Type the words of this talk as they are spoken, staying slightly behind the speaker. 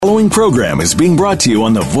following program is being brought to you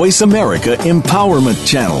on the Voice America Empowerment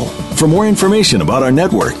Channel. For more information about our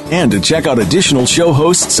network and to check out additional show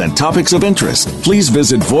hosts and topics of interest, please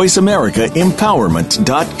visit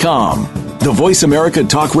voiceamericaempowerment.com. The Voice America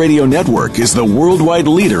Talk Radio Network is the worldwide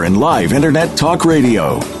leader in live Internet talk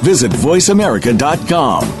radio. Visit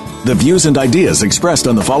voiceamerica.com. The views and ideas expressed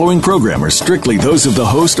on the following program are strictly those of the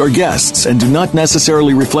host or guests and do not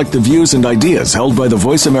necessarily reflect the views and ideas held by the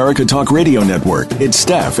Voice America Talk Radio Network, its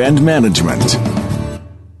staff, and management.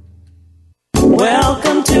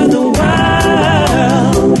 Welcome to the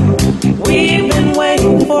world. We've been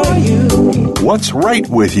waiting for you. What's right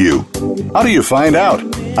with you? How do you find out?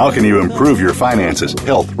 How can you improve your finances,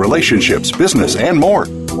 health, relationships, business, and more?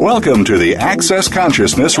 Welcome to the Access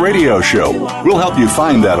Consciousness Radio Show. We'll help you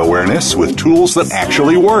find that awareness with tools that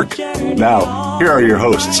actually work. Now, here are your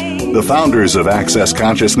hosts, the founders of Access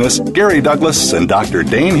Consciousness, Gary Douglas and Dr.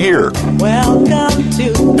 Dane Heer. Welcome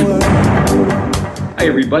to the world. Hi,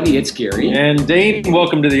 everybody. It's Gary. And Dane,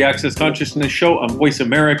 welcome to the Access Consciousness Show on Voice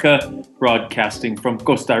America, broadcasting from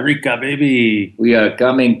Costa Rica, baby. We are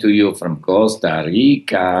coming to you from Costa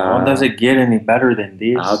Rica. How does it get any better than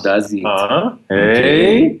this? How does it? Hey.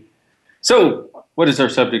 Okay. So, what is our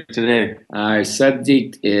subject today? Our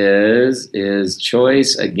subject is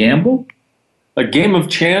choice a gamble? A game of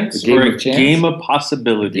chance or a game of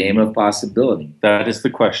possibility? Game of possibility. That is the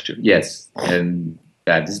question. Yes, and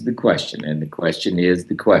that is the question. And the question is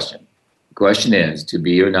the question. The question is to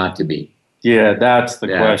be or not to be. Yeah, that's the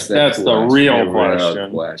question. That's the real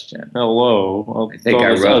question. Hello. I think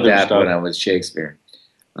I wrote that when I was Shakespeare.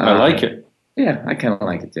 I like it. Yeah, I kind of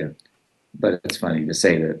like it too. But it's funny to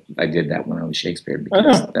say that I did that when I was Shakespeare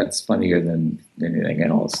because that's funnier than anything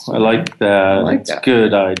else. I like that. It's a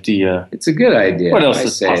good idea. It's a good idea. What else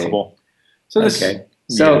is possible? So the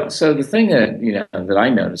thing that that I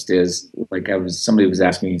noticed is somebody was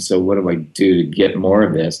asking me, so what do I do to get more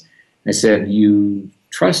of this? I said, you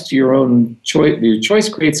trust your own choice. Your choice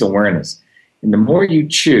creates awareness, and the more you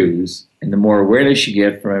choose, and the more awareness you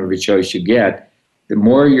get from every choice you get, the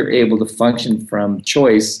more you're able to function from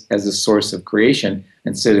choice as a source of creation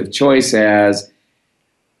instead of choice as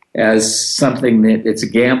something that it's a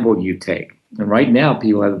gamble you take. And right now,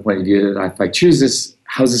 people have the point of view that if I choose this,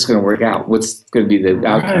 how's this going to work out? What's going to be the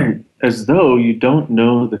outcome? Right. As though you don't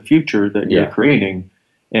know the future that you're creating,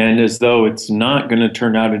 and as though it's not going to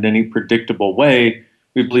turn out in any predictable way.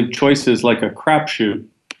 We believe choice is like a crapshoot.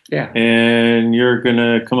 Yeah. And you're going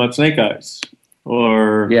to come up snake eyes.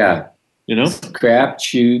 Or... yeah. Crap,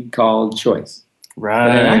 shoot, called choice. Right.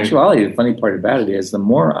 But in actuality, the funny part about it is the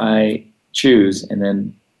more I choose and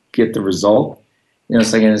then get the result,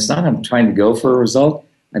 it's like, and it's not I'm trying to go for a result.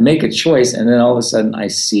 I make a choice, and then all of a sudden I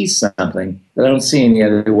see something that I don't see any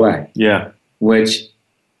other way. Yeah. Which,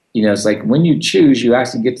 it's like when you choose, you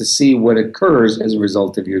actually get to see what occurs as a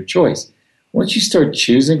result of your choice. Once you start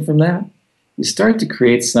choosing from that, you start to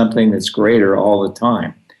create something that's greater all the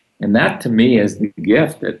time. And that, to me, is the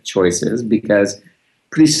gift that choice is, because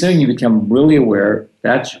pretty soon you become really aware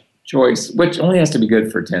that choice, which only has to be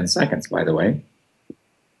good for 10 seconds, by the way,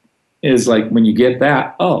 is like when you get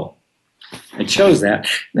that, oh, I chose that.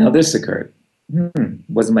 Now this occurred.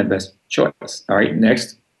 Wasn't my best choice. All right,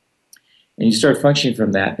 next. And you start functioning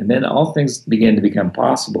from that, and then all things begin to become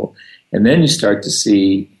possible. And then you start to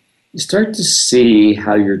see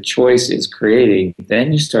how your choice is creating.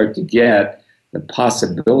 Then you start to get the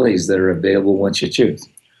possibilities that are available once you choose.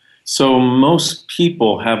 So most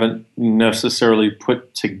people haven't necessarily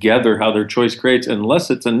put together how their choice creates unless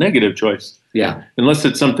it's a negative choice. Yeah. Unless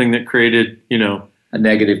it's something that created, a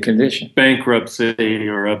negative condition. Bankruptcy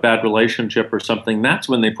or a bad relationship or something. That's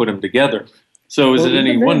when they put them together. So is it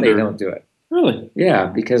any wonder? They don't do it. Really? Yeah,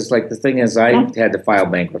 because the thing is I had to file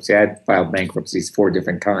bankruptcy. I had filed bankruptcies 4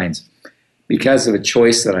 different kinds because of a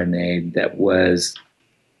choice that I made that was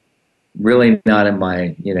really not in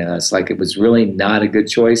my, it's like it was really not a good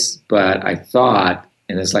choice, but I thought,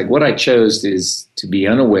 and it's like what I chose is to be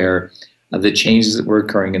unaware of the changes that were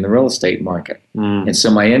occurring in the real estate market. And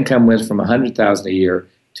so my income went from $100,000 a year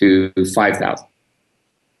to $5,000.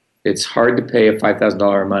 It's hard to pay a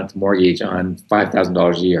 $5,000 a month mortgage on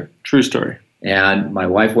 $5,000 a year. True story. And my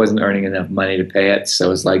wife wasn't earning enough money to pay it,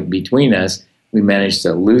 so it's like between us, we managed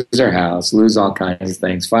to lose our house, lose all kinds of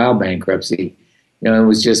things, file bankruptcy. It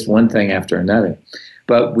was just one thing after another.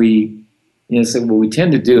 But we so what we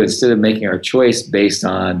tend to do, instead of making our choice based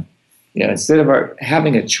on, instead of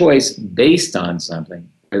having a choice based on something,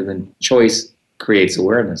 rather than choice creates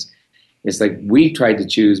awareness, it's like we tried to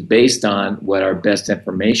choose based on what our best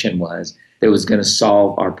information was that was going to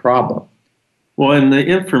solve our problem. Well, and the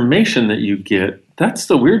information that you get that's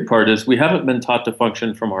the weird part is we haven't been taught to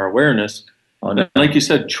function from our awareness. And like you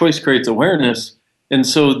said, choice creates awareness. And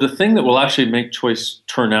so the thing that will actually make choice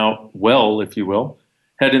turn out well, if you will,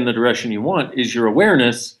 head in the direction you want, is your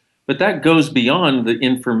awareness. But that goes beyond the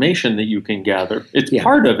information that you can gather. It's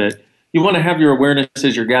part of it. You want to have your awareness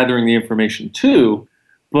as you're gathering the information too.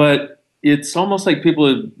 But it's almost like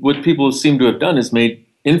what people seem to have done is made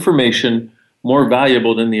information more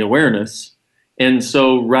valuable than the awareness. And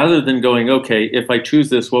so rather than going, okay, if I choose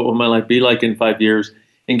this, what will my life be like in 5 years?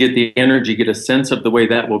 And get the energy, get a sense of the way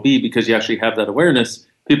that will be because you actually have that awareness.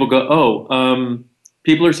 People go,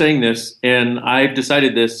 people are saying this, and I've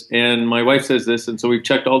decided this, and my wife says this, and so we've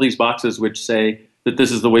checked all these boxes which say that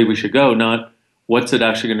this is the way we should go, not what's it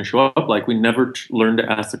actually going to show up like. We never learn to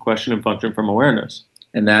ask the question and function from awareness.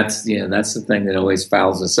 And that's the thing that always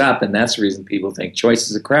fouls us up, and that's the reason people think choice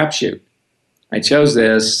is a crapshoot. I chose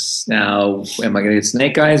this. Now, am I going to get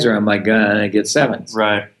snake eyes or am I going to get sevens?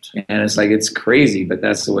 Right. And it's like, it's crazy, but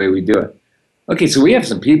that's the way we do it. Okay, so we have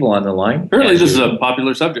some people on the line. Apparently, this is a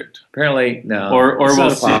popular subject. Apparently, no. Or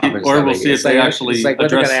we'll see if they actually it's like what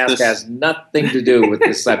address they're going to ask this. has nothing to do with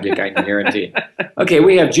this subject, I can guarantee. Okay,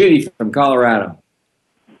 we have Judy from Colorado.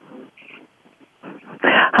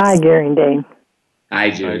 Hi, Gary and Dane.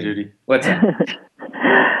 Hi, Judy. Hi, Judy. What's up?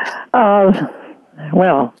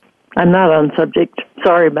 Well, I'm not on subject.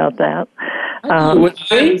 Sorry about that.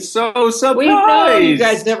 I'm so surprised. We know you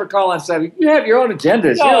guys never call on subject. You have your own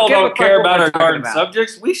agendas. Y'all you don't care about our garden garden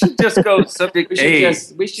subjects. We should just go subject We should A. just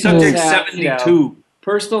subject have, 72.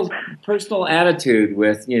 personal attitude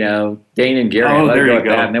with, Dane and Gary. Oh, Let it there go you with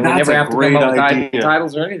go. that. And then we That's never a have to great come up with idea.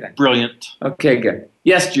 titles or anything. Brilliant. Okay, good.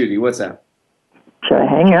 Yes, Judy, what's up? Should I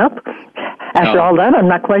hang up? After all that, I'm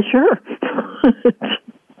not quite sure.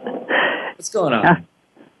 What's going on?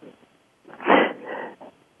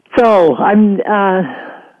 So I'm.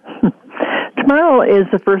 Tomorrow is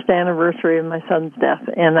the first anniversary of my son's death,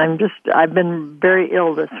 and I've been very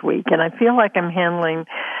ill this week, and I feel like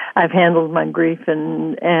I've handled my grief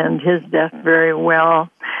and his death very well.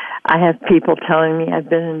 I have people telling me I've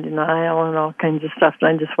been in denial and all kinds of stuff, and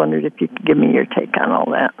I just wondered if you could give me your take on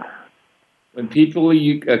all that. When people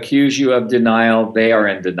accuse you of denial, they are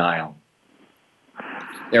in denial.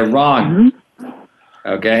 They're wrong. Mm-hmm.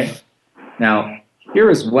 Okay? Now, here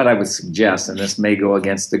is what I would suggest, and this may go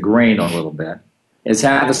against the grain a little bit, is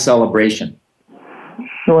have a celebration.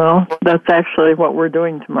 Well, that's actually what we're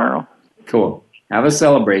doing tomorrow. Cool. Have a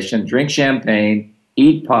celebration, drink champagne,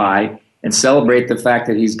 eat pie, and celebrate the fact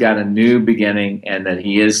that he's got a new beginning and that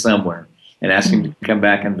he is somewhere, and ask him to come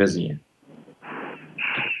back and visit you.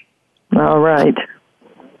 All right.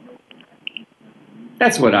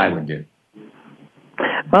 That's what I would do.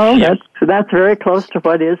 Well, that's very close to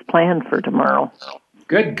what is planned for tomorrow.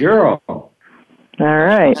 Good girl. All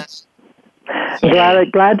right.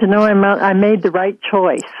 Glad to know I made the right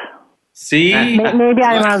choice. See? Maybe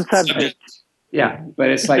I'm on subject. Yeah, but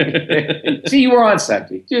it's like, see, you were on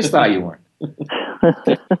subject. You just thought you weren't.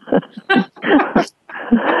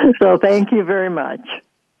 So thank you very much.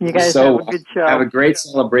 You guys have a good show. Have a great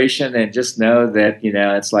celebration, and just know that,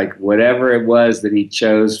 it's like whatever it was that he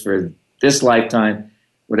chose for this lifetime,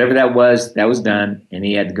 whatever that was done, and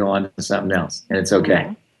he had to go on to something else, and it's okay.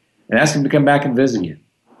 Mm-hmm. And ask him to come back and visit you.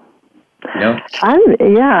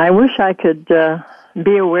 I wish I could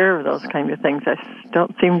be aware of those kind of things. I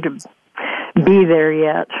don't seem to be there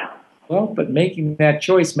yet. Well, but making that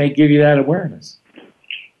choice may give you that awareness.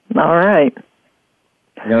 All right.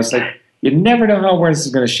 It's like you never know how awareness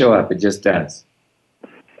is going to show up. It just does.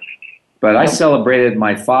 But I celebrated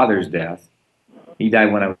my father's death. He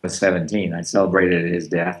died when I was 17. I celebrated his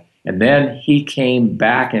death. And then he came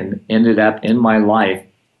back and ended up in my life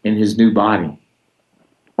in his new body.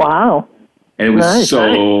 Wow. And it was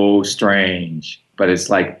so strange. But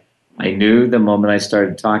it's like I knew the moment I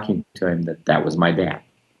started talking to him that was my dad.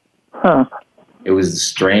 Huh. It was the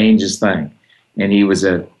strangest thing. And he was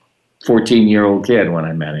a 14-year-old kid when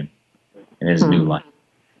I met him in his new life.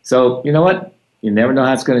 So, you know what? You never know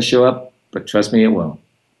how it's going to show up, but trust me, it will.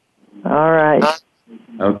 All right.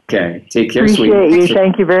 Okay. Take care, sweetie. Appreciate you.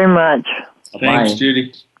 Thank you very much. Thanks,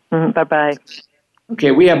 Judy. Bye-bye. Okay,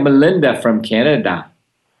 we have Melinda from Canada.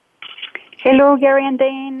 Hello, Gary and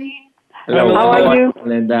Dane. Hello. How are you?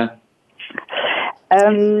 Melinda.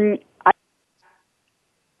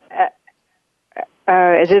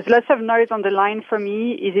 There's lots of noise on the line for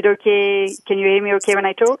me. Is it okay? Can you hear me okay when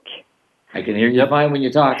I talk? I can hear you fine when you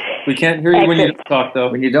talk. We can't hear you when you don't talk, though.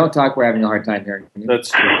 When you don't talk, we're having a hard time hearing you. That's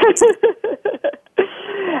true.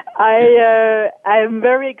 I'm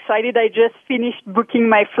very excited. I just finished booking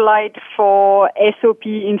my flight for SOP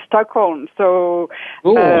in Stockholm. So,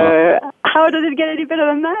 how does it get any better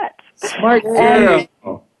than that? Smart girl.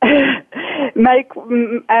 Mike,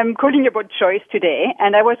 I'm calling about choice today,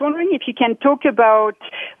 and I was wondering if you can talk about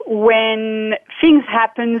when things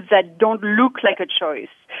happen that don't look like a choice.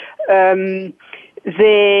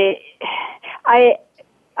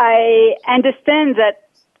 I understand that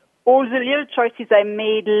all the little choices I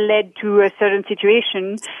made led to a certain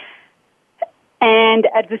situation, and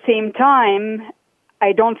at the same time,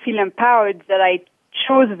 I don't feel empowered that I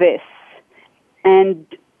chose this. And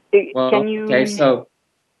can you... Okay, so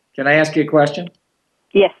can I ask you a question?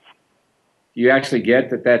 Yes. Do you actually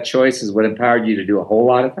get that choice is what empowered you to do a whole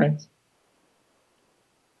lot of things?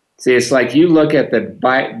 See, it's like you look at the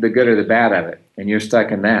good or the bad of it, and you're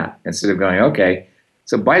stuck in that instead of going, okay,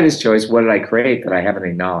 so by this choice, what did I create that I haven't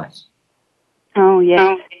acknowledged? Oh,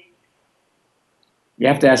 yes. You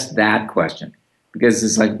have to ask that question, because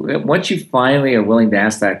it's like once you finally are willing to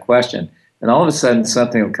ask that question, then all of a sudden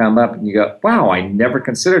something will come up and you go, wow, I never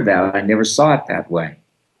considered that. I never saw it that way.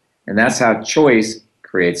 And that's how choice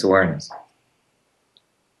creates awareness.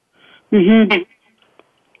 Mm-hmm.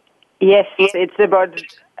 Yes, it's about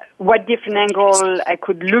what different angle I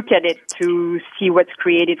could look at it to see what's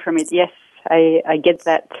created from it. Yes, I get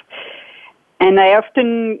that. And I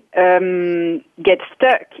often get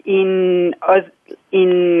stuck in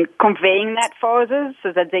conveying that for others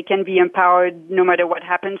so that they can be empowered no matter what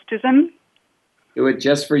happens to them. Do it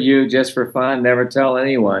just for you, just for fun, never tell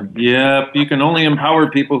anyone. Yep, you can only empower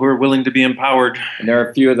people who are willing to be empowered. And there are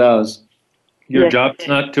a few of those. Your job is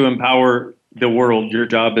not to empower the world. Your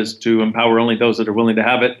job is to empower only those that are willing to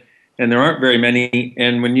have it. And there aren't very many.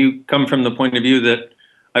 And when you come from the point of view that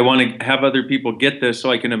I want to have other people get this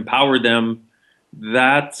so I can empower them,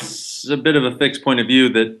 that's a bit of a fixed point of view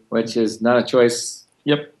that... Which is not a choice.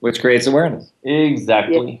 Yep. Which creates awareness.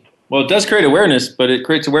 Exactly. Yep. Well, it does create awareness, but it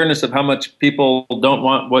creates awareness of how much people don't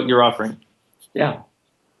want what you're offering. Yeah.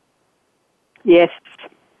 Yes.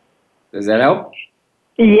 Does that help?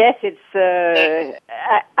 Yes, it's.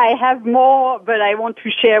 I have more, but I want to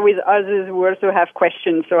share with others who also have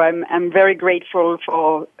questions. So I'm very grateful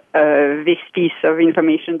for this piece of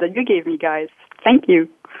information that you gave me, guys. Thank you.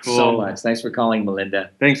 Cool. So much. Thanks for calling, Melinda.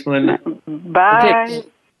 Thanks, Melinda. Bye. Okay.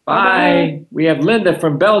 Bye. We have Linda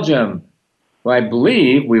from Belgium, who I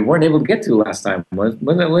believe we weren't able to get to last time. Wasn't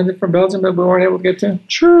it Linda from Belgium that we weren't able to get to?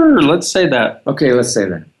 Sure, let's say that. Okay, let's say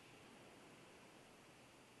that.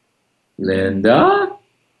 Linda?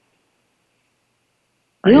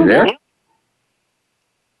 Are you there?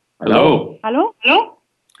 Hello? Hello? Hello?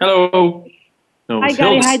 Hello? No, Hi,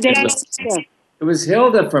 Gary. Hi, Dave. It was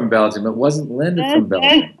Hilda from Belgium. It wasn't Linda from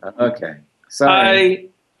Belgium. Okay. Sorry. Hi.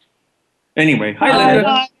 Anyway, hi,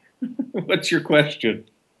 Linda. What's your question?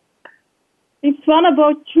 It's one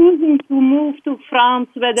about choosing to move to France,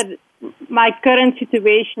 whether my current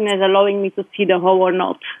situation is allowing me to see the whole or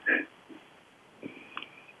not.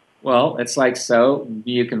 Well, it's like so.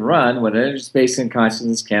 You can run what energy, space, and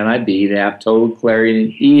consciousness can I be to have total clarity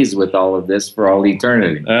and ease with all of this for all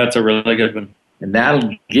eternity. That's a really good one. And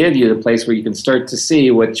that'll give you the place where you can start to see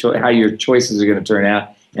how your choices are going to turn out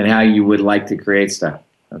and how you would like to create stuff.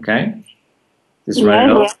 Okay? Just run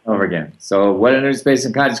it over and over again. So what energy, space,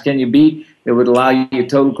 and consciousness can you be that would allow you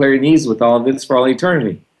total clarity and ease with all of this for all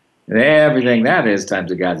eternity? And everything that is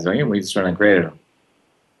times of God's doing, we just run and create it all.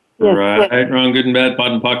 Yes, right, wrong, good and bad,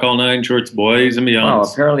 pot and pock, all nine, shorts, boys, and beyond. Well,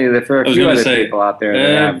 apparently there are a few other people out there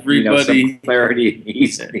that have some clarity and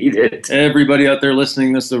ease needed. Everybody out there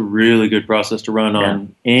listening, this is a really good process to run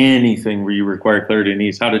on anything where you require clarity and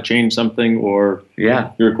ease. How to change something or you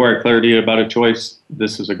require clarity about a choice,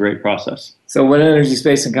 this is a great process. So what energy,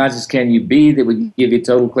 space, and consciousness can you be that would give you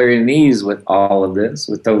total clarity and ease with all of this,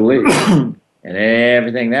 with total ease? And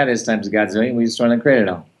everything that is times of God's doing, we just run and create it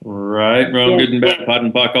all. Right, wrong, good and bad, pot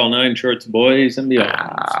and pock, all nine, shorts, boys, and beyond.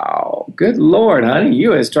 Wow, good Lord, honey,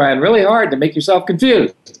 you is trying really hard to make yourself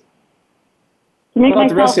confused. To make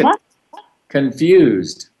myself what?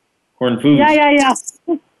 Confused. Corn food. Yeah.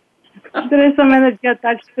 There is some energy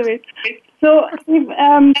attached to it. So,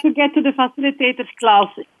 if, to get to the facilitator's class,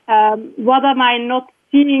 what am I not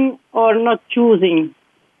seeing or not choosing?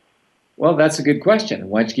 Well, that's a good question.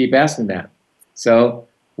 Why don't you keep asking that? So,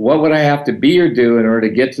 what would I have to be or do in order to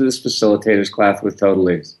get to this facilitator's class with total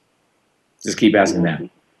ease? Just keep asking that.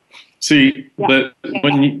 See, but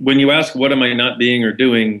when you ask what am I not being or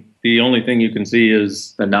doing, the only thing you can see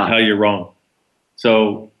is how you're wrong.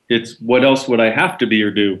 So it's what else would I have to be or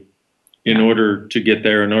do in order to get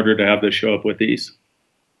there, in order to have this show up with ease?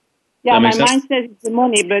 Yeah, my mind says it's the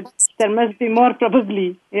money, but there must be more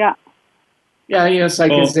probably. Yeah. Yeah, it's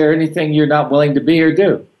like, is there anything you're not willing to be or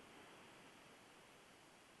do?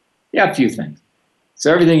 Yeah, a few things.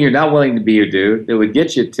 So everything you're not willing to be or do that would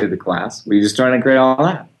get you to the class, were you just trying to create all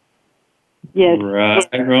that? Yes.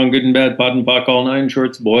 Right, wrong, good and bad, pot and pock, all nine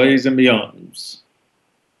shorts, boys and beyonds.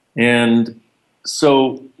 And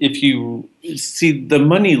so if you see, the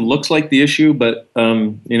money looks like the issue, but,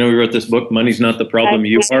 we wrote this book, Money's Not the Problem,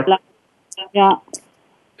 You Are. Yeah.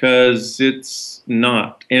 Because it's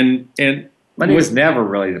not. And money was never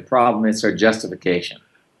really the problem. It's our justification.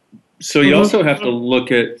 So you also have to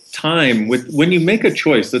look at time. When you make a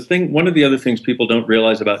choice, one of the other things people don't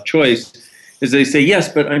realize about choice is they say,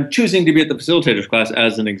 yes, but I'm choosing to be at the facilitators class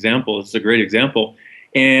as an example. It's a great example.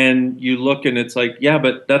 And you look and it's like, yeah,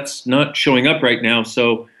 but that's not showing up right now.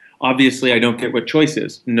 So obviously I don't get what choice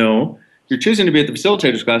is. No, you're choosing to be at the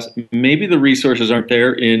facilitators class. Maybe the resources aren't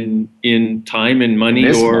there in time and money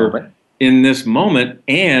in this moment.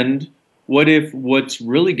 And what if what's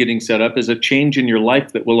really getting set up is a change in your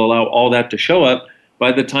life that will allow all that to show up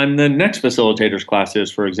by the time the next facilitators class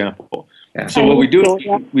is, for example? Yeah. So what we do is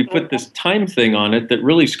we put this time thing on it that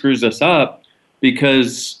really screws us up,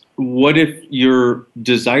 because what if your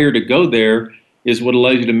desire to go there is what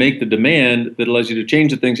allows you to make the demand that allows you to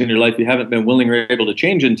change the things in your life you haven't been willing or able to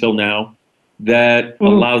change until now, that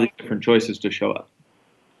allow these different choices to show up?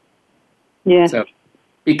 Yeah. So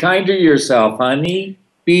be kind to yourself, honey.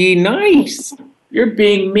 Be nice. You're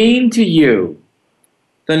being mean to you.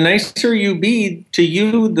 The nicer you be to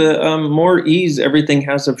you, the more ease everything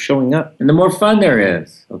has of showing up. And the more fun there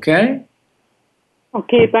is, okay?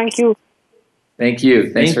 Okay, thank you. Thank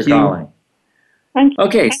you. Thanks for calling. Thank you.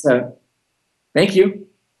 Okay, so thank you.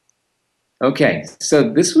 Okay, so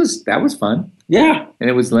that was fun. Yeah. And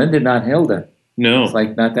it was Linda, not Hilda. No. It's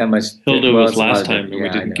like not that much. Hilda was last time, but we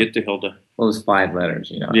didn't get to Hilda. Well, it was 5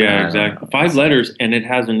 letters, Yeah, exactly. 5 letters, and it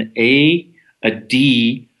has an A, a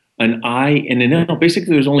D, an I, and an L.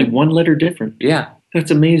 Basically, there's only 1 letter different. Yeah. That's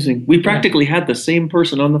amazing. We practically had the same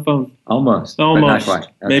person on the phone. Almost. But not quite.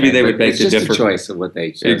 Okay. Maybe they would beg to differ. It's just a choice of what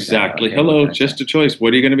they chose. Exactly. Okay, hello, just a choice.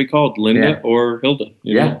 What are you going to be called, Linda or Hilda?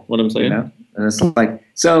 You know what I'm saying? And it's like,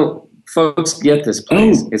 so folks get this,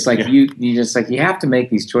 please. It's like you just like, you have to make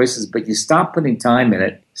these choices, but you stop putting time in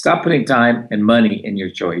it. Stop putting time and money in your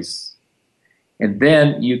choice. And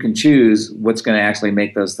then you can choose what's going to actually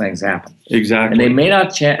make those things happen. Exactly. And they may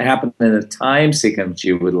not happen in the time sequence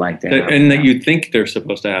you would like to happen. And that you think they're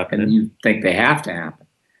supposed to happen. And you think they have to happen.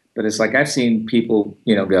 But it's like I've seen people,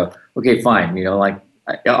 go, okay, fine, like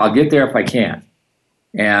I'll get there if I can.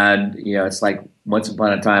 And, it's like once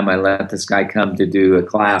upon a time I let this guy come to do a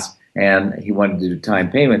class, and he wanted to do time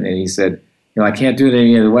payment. And he said, I can't do it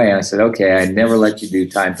any other way. And I said, okay, I never let you do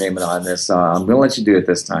time payment on this. So I'm going to let you do it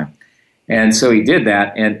this time. And so he did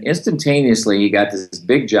that, and instantaneously he got this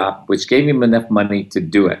big job, which gave him enough money to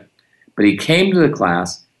do it. But he came to the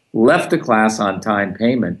class, left the class on time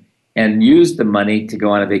payment, and used the money to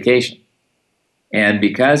go on a vacation. And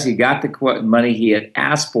because he got the money he had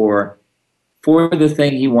asked for the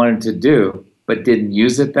thing he wanted to do, but didn't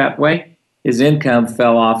use it that way, his income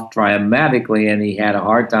fell off dramatically, and he had a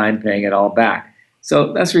hard time paying it all back.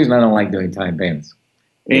 So that's the reason I don't like doing time payments.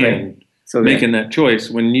 And so making that choice,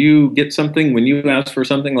 when you get something, when you ask for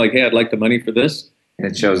something like, hey, I'd like the money for this, and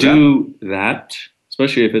it shows do that,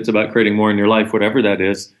 especially if it's about creating more in your life, whatever that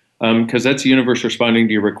is, because that's the universe responding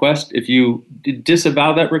to your request. If you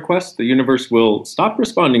disavow that request, the universe will stop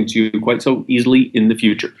responding to you quite so easily in the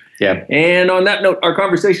future. Yeah. And on that note, our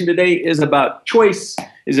conversation today is about choice.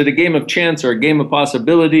 Is it a game of chance or a game of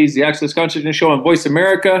possibilities? The Access Consciousness Show on Voice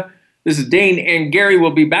America. This is Dane and Gary.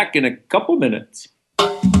 We'll be back in a couple minutes.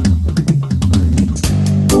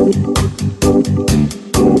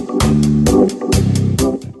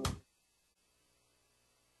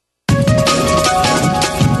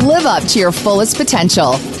 Live up to your fullest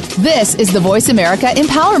potential. This is the Voice America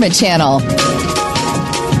Empowerment Channel.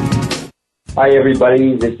 Hi,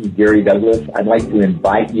 everybody. This is Gary Douglas. I'd like to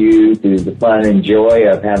invite you to the fun and joy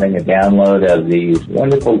of having a download of these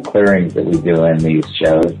wonderful clearings that we do in these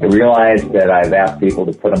shows. I realize that I've asked people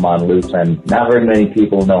to put them on loops, and not very many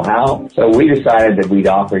people know how. So we decided that we'd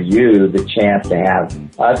offer you the chance to have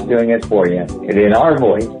us doing it for you and in our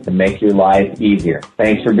voice to make your life easier.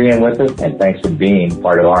 Thanks for being with us, and thanks for being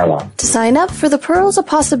part of our life. To sign up for the Pearls of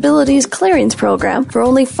Possibilities Clearings Program for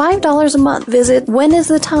only $5 a month, visit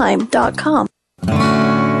whenisthetime.com.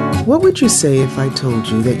 What would you say if I told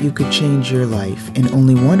you that you could change your life in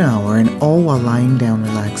only 1 hour and all while lying down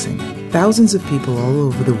relaxing? Thousands of people all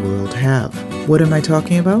over the world have. What am I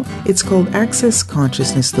talking about? It's called Access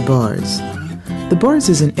Consciousness, the Bars. The bars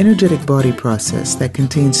is an energetic body process that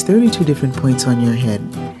contains 32 different points on your head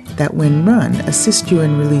that, when run, assist you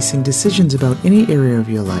in releasing decisions about any area of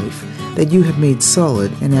your life that you have made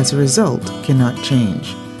solid and as a result cannot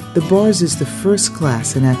change. The bars is the first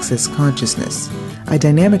class in Access Consciousness, a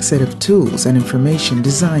dynamic set of tools and information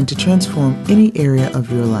designed to transform any area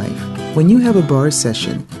of your life. When you have a bars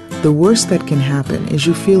session, the worst that can happen is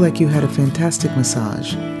you feel like you had a fantastic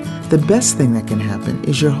massage. The best thing that can happen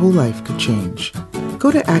is your whole life could change. Go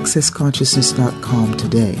to accessconsciousness.com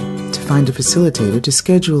today to find a facilitator to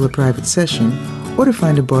schedule a private session or to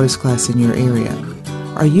find a bars class in your area.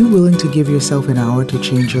 Are you willing to give yourself an hour to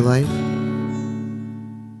change your life?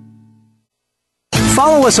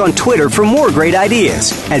 Follow us on Twitter for more great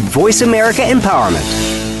ideas at Voice America Empowerment.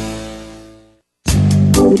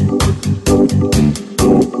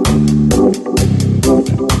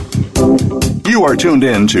 You are tuned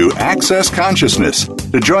in to Access Consciousness.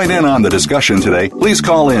 To join in on the discussion today, please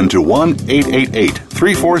call in to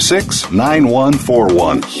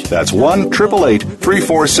 1-888-346-9141. That's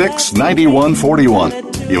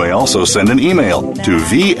 1-888-346-9141. You may also send an email to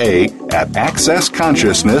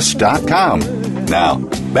va@accessconsciousness.com. Now,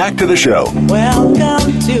 back to the show.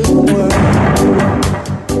 Welcome to the world.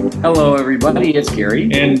 Hello, everybody. It's Gary.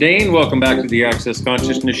 And Dane, welcome back to the Access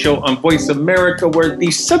Consciousness Show on Voice America, where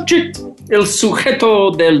the subject, el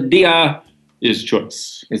sujeto del día, is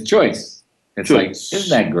choice. It's choice. It's choice. Like,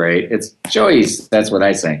 isn't that great? It's choice. That's what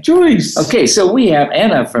I say. Choice. Okay, so we have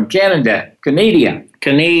Anna from Canada. Canada.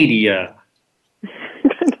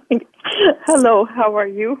 Hello, how are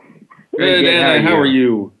you? Good, Anna. How are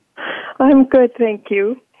you? I'm good, thank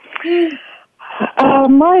you.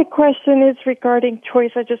 My question is regarding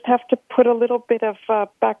choice. I just have to put a little bit of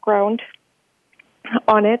background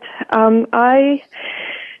on it. I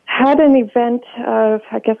had an event, I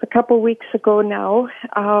guess a couple weeks ago now,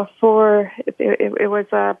 it was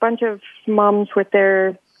a bunch of moms with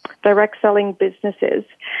their direct selling businesses.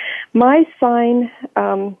 My sign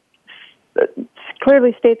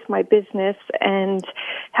clearly states my business and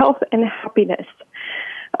health and happiness.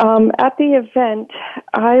 At the event,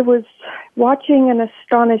 I was watching in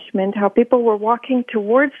astonishment how people were walking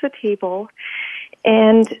towards the table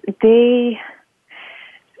and they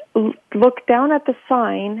looked down at the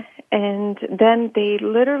sign and then they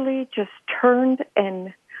literally just turned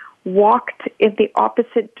and walked in the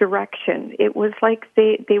opposite direction. It was like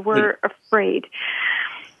they were afraid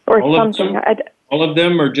or all something. All of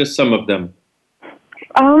them or just some of them?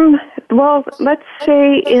 Well, let's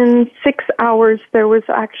say in 6 hours there was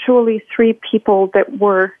actually 3 people that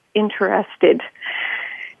were interested.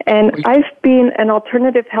 And I've been an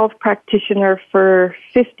alternative health practitioner for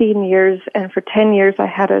 15 years, and for 10 years I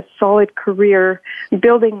had a solid career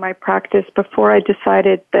building my practice before I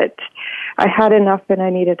decided that I had enough and I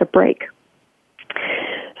needed a break.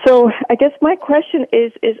 So I guess my question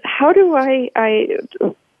is how do I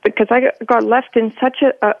because I got left in such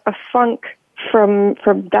a funk from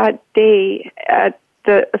that day at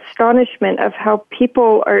the astonishment of how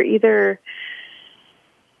people are either,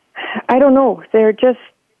 I don't know, they're just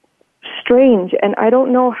strange, and I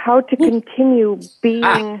don't know how to continue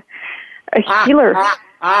being a healer.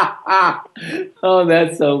 Oh,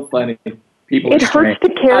 that's so funny. People it hurts to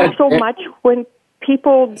care so much when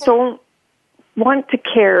people don't want to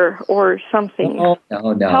care or something. No.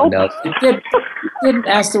 You didn't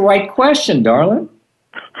ask the right question, darling.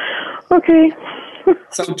 Okay.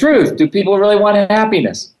 So, truth, do people really want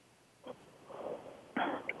happiness?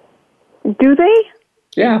 Do they?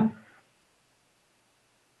 Yeah.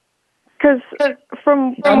 Because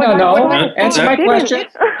from no. Answer my question.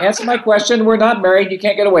 Answer my question. We're not married. You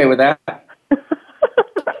can't get away with that.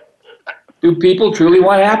 Do people truly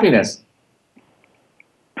want happiness?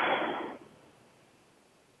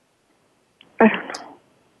 I don't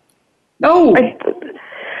know. No.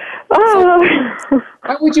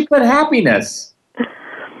 Why would you put happiness?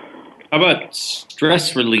 How about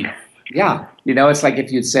stress relief? Yeah. It's like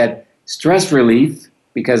if you'd said stress relief,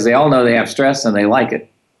 because they all know they have stress and they like it.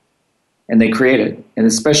 And they create it. And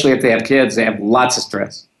especially if they have kids, they have lots of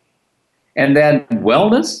stress. And then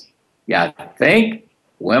wellness? Yeah, think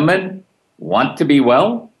women want to be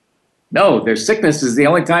well? No, their sickness is the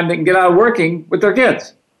only time they can get out of working with their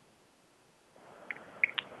kids.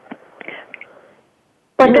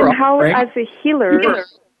 But then how, as a healer...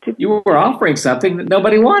 You were offering something that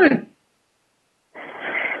nobody wanted.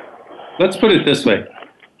 Let's put it this way.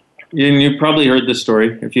 And you probably heard this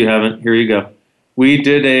story. If you haven't, here you go. We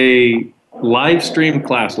did a live streamed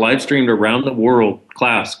around the world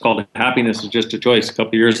class called Happiness is Just a Choice a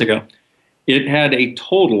couple years ago. It had a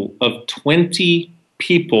total of 20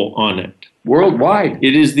 people on it. Worldwide.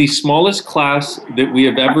 It is the smallest class that we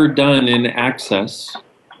have ever done in Access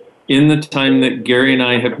in the time that Gary and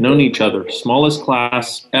I have known each other. Smallest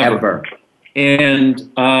class ever. And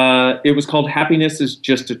it was called Happiness is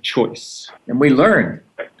Just a Choice. And we learned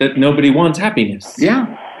that nobody wants happiness.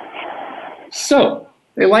 Yeah. So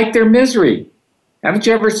they like their misery. Haven't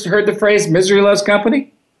you ever heard the phrase misery loves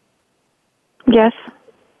company? Yes.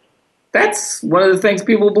 That's one of the things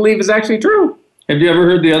people believe is actually true. Have you ever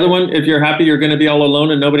heard the other one? If you're happy, you're going to be all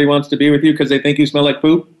alone and nobody wants to be with you because they think you smell like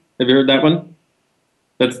poop. Have you heard that one?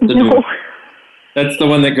 That's the new one. That's the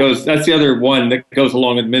one that goes, that's the other one that goes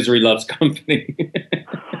along with misery loves company.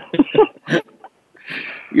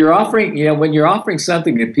 You're offering, when you're offering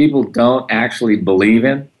something that people don't actually believe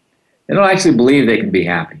in, they don't actually believe they can be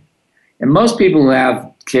happy. And most people who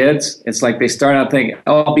have kids, it's like they start out thinking,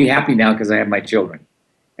 oh, I'll be happy now because I have my children.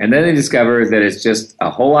 And then they discover that it's just a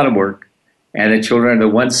whole lot of work. And the children are the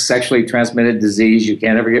one sexually transmitted disease you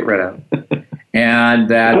can't ever get rid of. And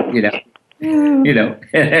that, and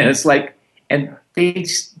it's like, and they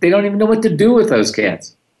don't even know what to do with those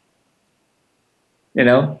kids.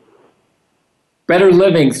 Better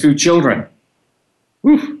living through children.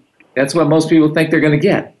 Whew. That's what most people think they're going to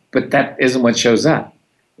get. But that isn't what shows up.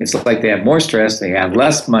 It's like they have more stress, they have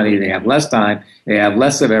less money, they have less time, they have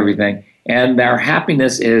less of everything. And their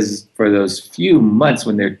happiness is for those few months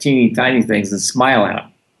when they're teeny tiny things and smile at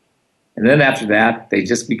them. And then after that, they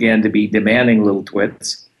just begin to be demanding little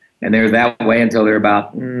twits. And they're that way until they're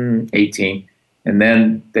about 18. And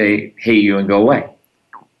then they hate you and go away.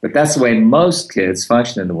 But that's the way most kids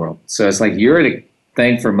function in the world. So it's like you're a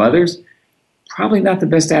thing for mothers, probably not the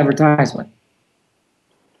best advertisement.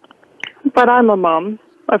 But I'm a mom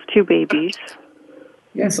of 2 babies.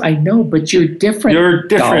 Yes, I know, but you're different. You're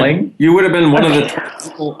different. Darling. You would have been one of the top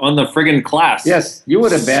people on the friggin' class. Yes, you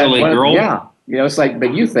would have been. Silly girl. Yeah. It's like,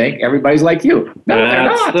 but you think everybody's like you. No, they're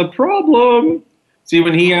not. That's the problem. See,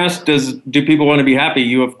 when he asked, do people want to be happy?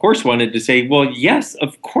 You, of course, wanted to say, well, yes,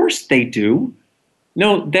 of course they do.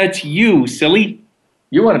 No, that's you, silly.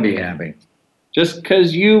 You want to be happy. Just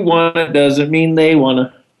because you want it doesn't mean they want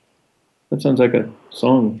to. That sounds like a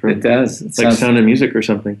song. It does. It like Sound of Music or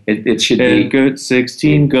something. It should be. Good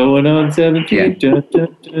 16, going on 17. Yeah. Da, da,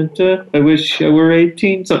 da, da. I wish I were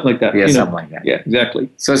 18. Something like that. Yeah, something like that. Yeah, exactly.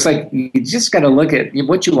 So it's like you just got to look at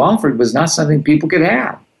what you offered was not something people could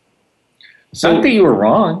have. So, not that you were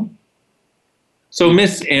wrong. So,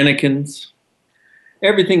 Miss Annekins,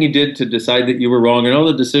 everything you did to decide that you were wrong, and all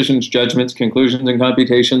the decisions, judgments, conclusions, and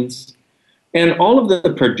computations, and all of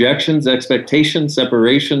the projections, expectations,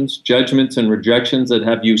 separations, judgments, and rejections that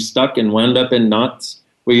have you stuck and wound up in knots,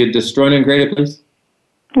 will you destroy and create it, please?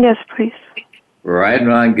 Yes, please. Right and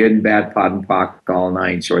wrong, good and bad, pot and pock, all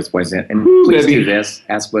 9 shorts, boys. And please do this.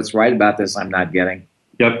 Ask what's right about this I'm not getting.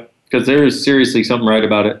 Yep, because there is seriously something right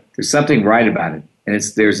about it. There's something right about it. And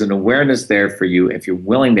there's an awareness there for you if you're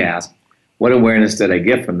willing to ask, what awareness did I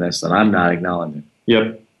get from this that I'm not acknowledging?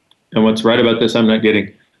 Yep. And what's right about this I'm not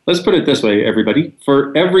getting. Let's put it this way, everybody.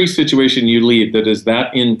 For every situation you lead that is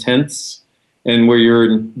that intense and where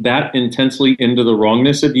you're that intensely into the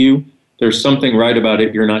wrongness of you, there's something right about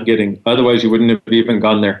it you're not getting. Otherwise, you wouldn't have even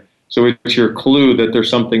gone there. So it's your clue that there's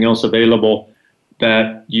something else available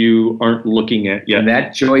that you aren't looking at yet. And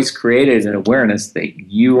that choice created an awareness that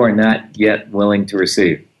you are not yet willing to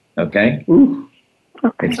receive. Okay? Ooh.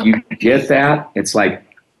 Okay. If you get that, it's like,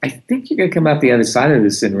 I think you're going to come out the other side of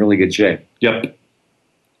this in really good shape. Yep.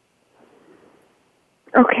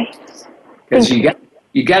 Okay. Because you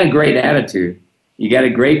got a great attitude. You got a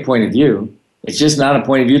great point of view. It's just not a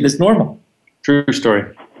point of view that's normal. True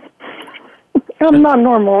story. I'm not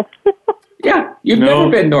normal. Yeah, you've never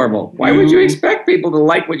been normal. Why would you expect people to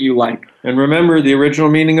like what you like? And remember, the original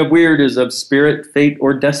meaning of weird is of spirit, fate,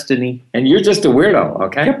 or destiny. And you're just a weirdo,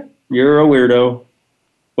 okay? Yep. You're a weirdo.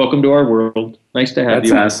 Welcome to our world. Nice to have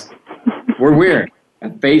you. That's us. We're weird.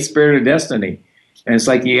 Fate, spirit, or destiny. And it's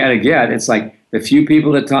like you got to get, it's like the few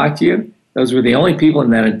people that talk to you, those were the only people in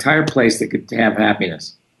that entire place that could have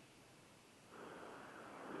happiness.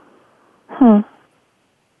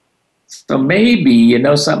 So maybe you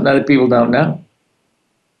know something other people don't know.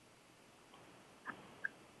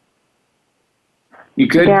 You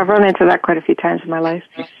could. Yeah, I've run into that quite a few times in my life.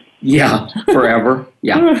 Yeah, forever.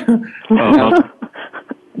 Yeah.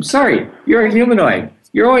 I'm sorry, you're a humanoid.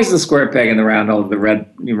 You're always the square peg in the round hole, the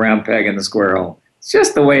round peg in the square hole. It's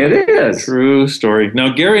just the way it is. True story.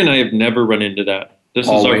 Now, Gary and I have never run into that. This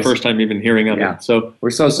is our first time even hearing of it. So we're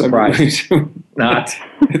so surprised. Not.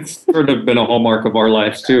 It's sort of been a hallmark of our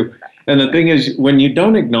lives, too. And the thing is, when you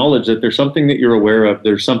don't acknowledge that there's something that you're aware of,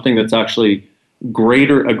 there's something that's actually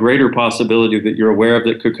a greater possibility that you're aware of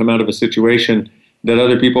that could come out of a situation that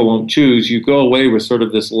other people won't choose, you go away with sort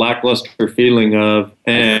of this lackluster feeling of,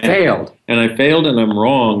 I failed. And I failed and I'm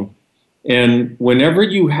wrong. And whenever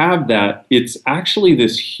you have that, it's actually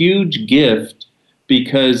this huge gift,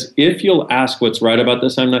 because if you'll ask what's right about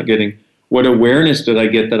this I'm not getting, what awareness did I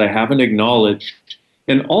get that I haven't acknowledged?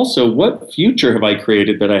 And also, what future have I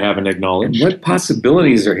created that I haven't acknowledged? And what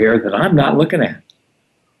possibilities are here that I'm not looking at?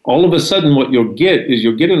 All of a sudden, what you'll get is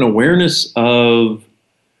you'll get an awareness of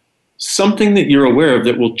something that you're aware of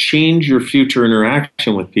that will change your future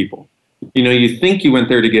interaction with people. You know, you think you went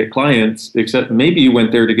there to get clients, except maybe you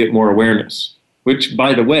went there to get more awareness, which,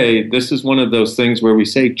 by the way, this is one of those things where we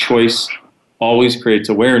say choice always creates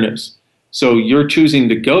awareness. So your choosing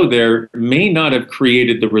to go there may not have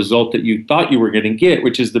created the result that you thought you were going to get,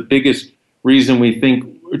 which is the biggest reason we think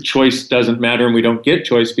choice doesn't matter and we don't get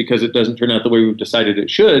choice, because it doesn't turn out the way we've decided it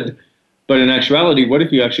should. But in actuality, what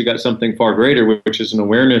if you actually got something far greater, which is an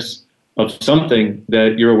awareness of something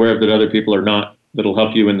that you're aware of that other people are not, that'll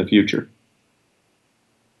help you in the future?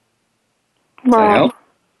 Does that help?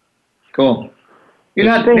 Cool. You're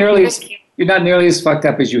not nearly as fucked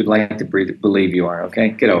up as you would like to believe you are, okay?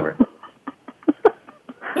 Get over it.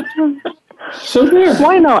 So there.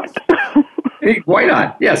 Why not? Hey, why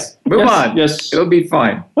not? Yes. Move on. Yes. It'll be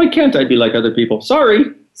fine. Why can't I be like other people?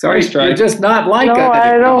 Sorry. You're just not like No, other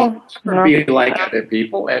I people. don't. Be like other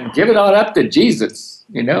people and give it all up to Jesus,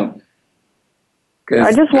 you know?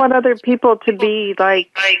 I just want other people to be like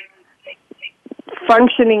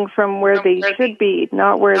functioning from where they should be,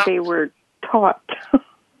 not where they were taught.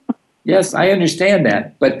 Yes, I understand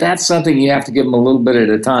that, but that's something you have to give them a little bit at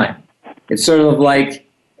a time. It's sort of like,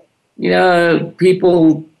 you know,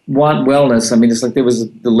 people want wellness. I mean, it's like there was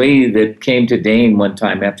the lady that came to Dane one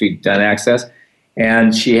time after he'd done Access,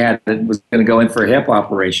 and she was going to go in for a hip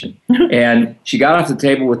operation, and she got off the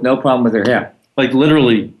table with no problem with her hip. Like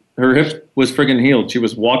literally, her hip was friggin' healed. She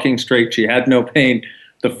was walking straight. She had no pain.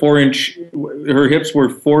 Her hips were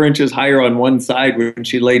 4 inches higher on one side when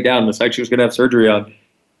she laid down, the side she was going to have surgery on,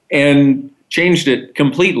 and changed it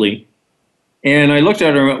completely. And I looked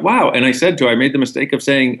at her and went, wow. And I said to her, I made the mistake of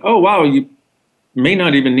saying, oh, wow, you may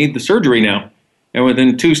not even need the surgery now. And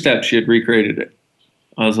within 2 steps, she had recreated it.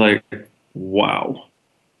 I was like, wow.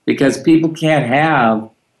 Because people can't have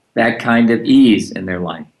that kind of ease in their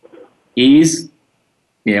life. Ease,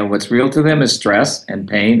 you know, what's real to them is stress and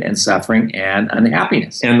pain and suffering and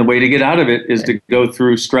unhappiness. And the way to get out of it is to go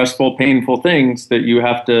through stressful, painful things that you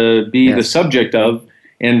have to be the subject of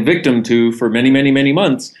and victim to for many, many, many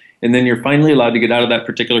months. And then you're finally allowed to get out of that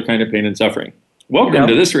particular kind of pain and suffering. Welcome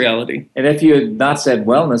to this reality. And if you had not said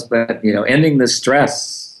wellness, but, you know, ending the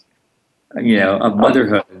stress, you know, of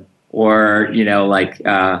motherhood, or, you know, like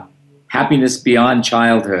happiness beyond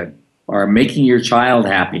childhood, or making your child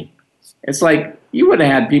happy, it's like you would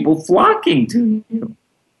have had people flocking to you.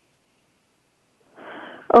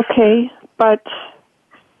 Okay, but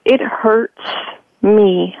it hurts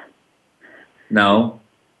me. No.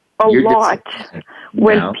 A lot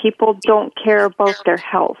when people don't care about their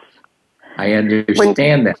health. I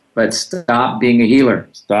understand that, but stop being a healer.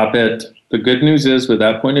 Stop it. The good news is, with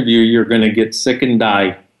that point of view, you're going to get sick and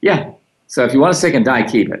die. Yeah. So if you want to sick and die,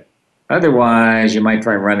 keep it. Otherwise, you might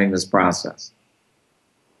try running this process.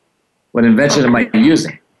 What invention am I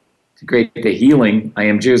using to create the healing I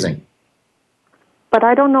am choosing? But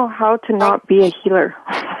I don't know how to not be a healer.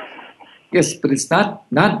 Yes, but it's not.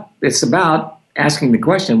 It's about asking the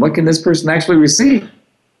question, what can this person actually receive?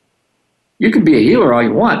 You can be a healer all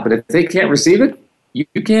you want, but if they can't receive it, you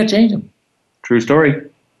can't change them. True story.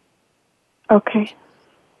 Okay.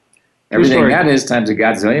 Everything that is times a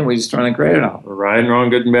godzillion, we just trying to create it all. Right and wrong,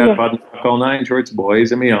 good and bad, pod and fuck, all nine shorts,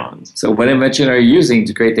 boys and beyonds. So what invention are you using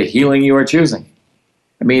to create the healing you are choosing?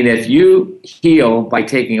 I mean, if you heal by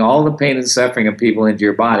taking all the pain and suffering of people into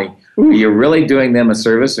your body, are you really doing them a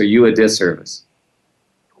service or you a disservice?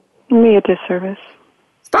 Me a disservice.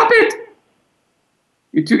 Stop it!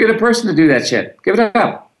 You're too good a person to do that shit. Give it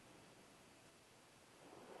up.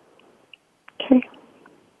 Okay.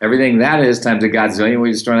 Everything that is times a godzillion,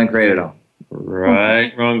 we just trying to create it all.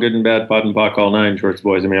 Right, wrong, good and bad, pod and pock, all nine shorts,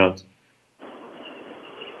 boys and beyonds.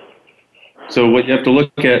 So what you have to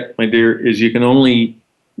look at, my dear, is you can only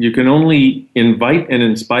invite and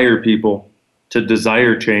inspire people to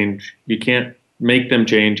desire change. You can't make them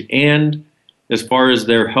change. And as far as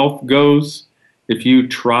their health goes, if you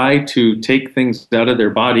try to take things out of their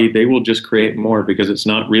body, they will just create more because it's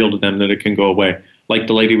not real to them that it can go away, like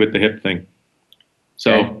the lady with the hip thing.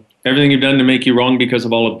 So everything you've done to make you wrong because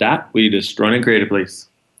of all of that, will you just run and create it, please?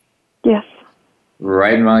 Yes.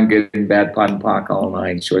 Right and wrong, good and bad, pot and pock, all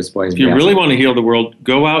nine, shorts, boys. If you really want to heal the world,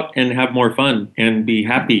 go out and have more fun and be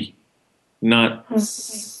happy, not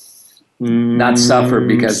suffer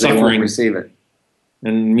because they won't receive it.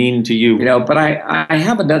 And mean to you. But I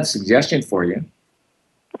have another suggestion for you.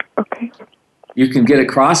 Okay. You can get a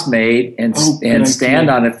cross made and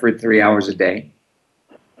stand on it for 3 hours a day.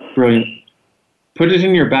 Brilliant. Put it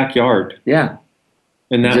in your backyard. Yeah.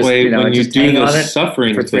 And that way, when you do the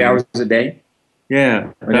suffering for 3 hours a day.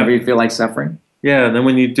 Yeah. Whenever you feel like suffering. Yeah. And then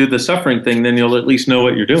when you do the suffering thing, then you'll at least know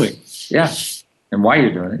what you're doing. Yeah. And why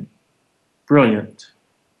you're doing it. Brilliant.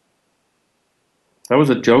 That was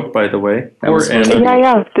a joke, by the way.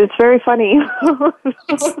 Yeah. It's very funny.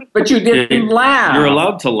 But you didn't laugh. You're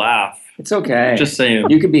allowed to laugh. It's okay. Just saying.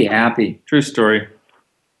 You can be happy. True story.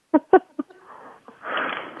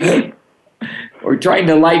 We're trying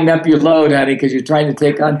to lighten up your load, honey, because you're trying to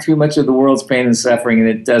take on too much of the world's pain and suffering, and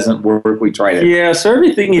it doesn't work. We tried it. Yeah, so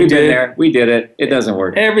everything you did. We did it. It doesn't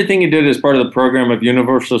work. Everything you did as part of the program of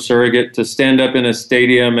Universal Surrogate to stand up in a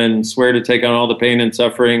stadium and swear to take on all the pain and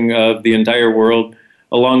suffering of the entire world,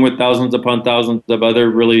 along with thousands upon thousands of other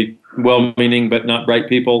really well-meaning but not bright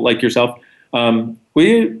people like yourself. Will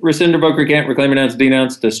you rescind, revoke, recant, reclaim, renounce,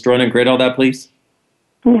 denounce, destroy, and create all that, please?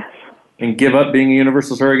 Yes. And give up being a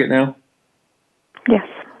Universal Surrogate now? Yes.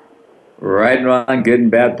 Right and wrong, good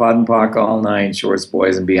and bad, pot and pock, all nine, shorts,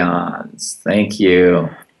 boys, and beyonds. Thank you.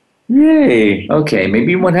 Yay. Okay,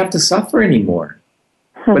 maybe you won't have to suffer anymore.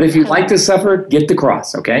 But if you'd like to suffer, get the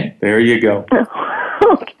cross, okay? There you go.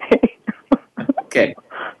 Okay. Okay,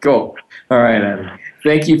 cool. All right, honey.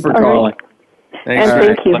 Thank you for calling. Thanks. And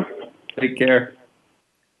thank you. Take care.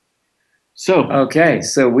 So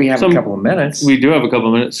we have a couple of minutes. We do have a couple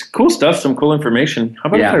of minutes. Cool stuff, some cool information. How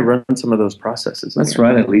about if I run some of those processes? Let's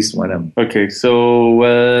run at least one of them. Okay,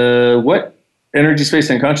 so what energy, space,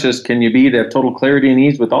 and consciousness can you be to have total clarity and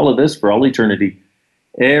ease with all of this for all eternity?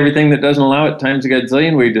 Everything that doesn't allow it times a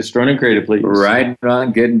gazillion, we destroy and create it, please. Right,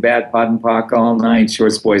 wrong, good and bad, pot and pock, all nine,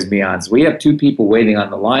 shorts, boys, beyonds. We have two people waiting on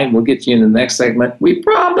the line. We'll get you in the next segment. We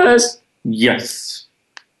promise. Yes.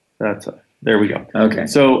 There we go. Okay.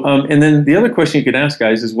 So, and then the other question you could ask,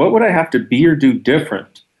 guys, is what would I have to be or do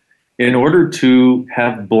different in order to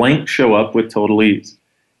have blank show up with total ease?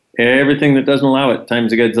 Everything that doesn't allow it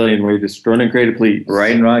times a gazillion, we destroy and create it, please.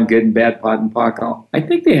 Right and wrong, good and bad, pot and pock. I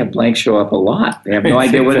think they have blank show up a lot. They have no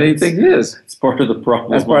idea what anything is. It's part of the problem.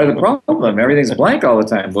 That's part of the problem. Everything's blank all the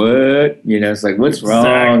time. What? It's like, what's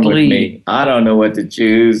wrong with me? I don't know what to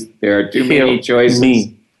choose. There are too many choices.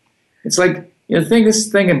 It's like, this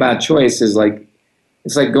thing about choice is like,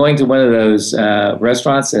 it's like going to one of those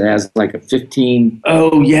restaurants that has like a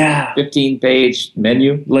 15-page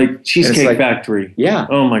menu. Like Cheesecake Factory. Yeah.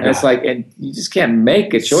 Oh, my God. And it's like, and you just can't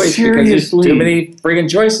make a choice Seriously. because there's too many friggin'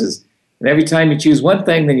 choices. And every time you choose one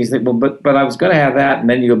thing, then you think, well, but I was going to have that. And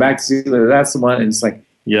then you go back to see whether that's the one. And it's like,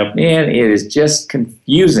 man, it is just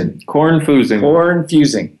confusing. Corn-fusing.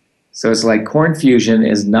 So it's like corn fusion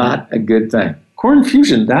is not a good thing. Corn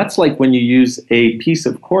fusion, that's like when you use a piece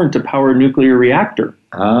of corn to power a nuclear reactor.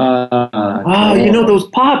 Cool. Those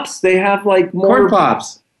pops, they have like more... Corn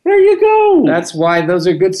pops. There you go. That's why those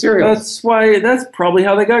are good cereals. That's probably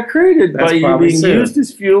how they got created, by being used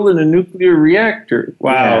as fuel in a nuclear reactor.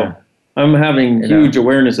 Wow. Yeah. I'm having huge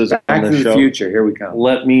awarenesses on this show. Back to the future. Here we come.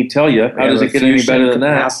 Let me tell you. How does it get any better than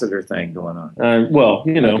that? Capacitor thing going on.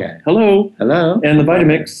 Okay. Hello. And the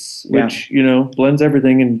Vitamix, which, blends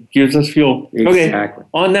everything and gives us fuel. Exactly. Okay.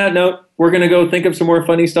 On that note, we're going to go think of some more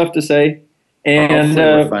funny stuff to say. And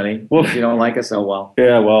we're funny. Well, if you don't like us, oh well.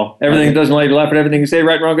 Yeah, well, everything doesn't like you laugh at everything you say,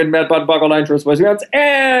 right, wrong, good and bad, pot, buckle, nine, trust, voice,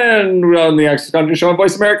 and on the Access Conscious Show on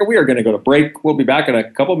Voice America, we are going to go to break. We'll be back in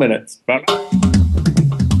a couple minutes. Bye-bye.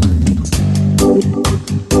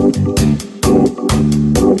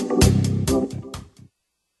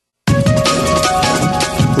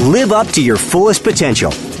 Live up to your fullest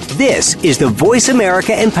potential. This is the Voice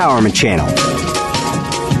America Empowerment Channel.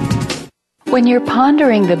 When you're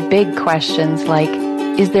pondering the big questions like,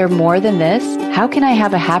 is there more than this? How can I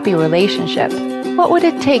have a happy relationship? What would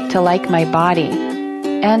it take to like my body?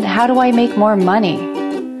 And how do I make more money?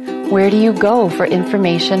 Where do you go for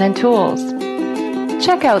information and tools?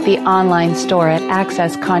 Check out the online store at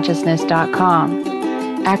accessconsciousness.com.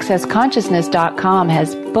 AccessConsciousness.com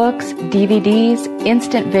has books, DVDs,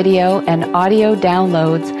 instant video and audio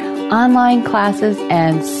downloads, online classes,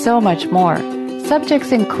 and so much more.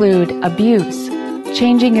 Subjects include abuse,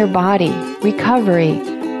 changing your body, recovery,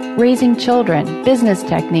 raising children, business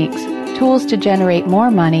techniques, tools to generate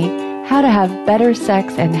more money, how to have better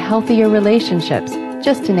sex and healthier relationships,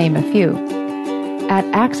 just to name a few. At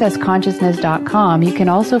AccessConsciousness.com, you can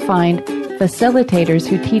also find facilitators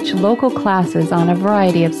who teach local classes on a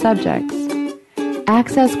variety of subjects.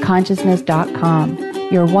 AccessConsciousness.com,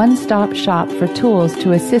 your one-stop shop for tools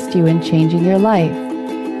to assist you in changing your life.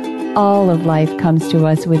 All of life comes to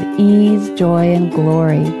us with ease, joy, and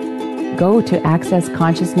glory. Go to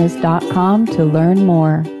AccessConsciousness.com to learn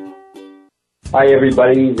more. Hi,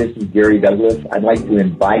 everybody. This is Gary Douglas. I'd like to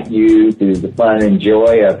invite you to the fun and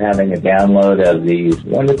joy of having a download of these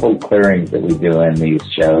wonderful clearings that we do in these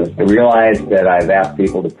shows. I realize that I've asked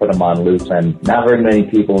people to put them on loose, and not very many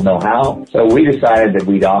people know how. So we decided that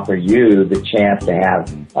we'd offer you the chance to have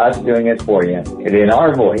us doing it for you and in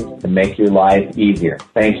our voice to make your life easier.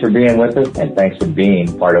 Thanks for being with us, and thanks for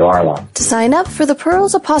being part of our life. To sign up for the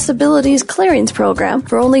Pearls of Possibilities Clearings Program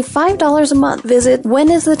for only $5 a month, visit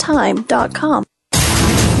whenisthetime.com.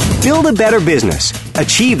 Build a better business.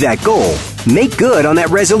 Achieve that goal. Make good on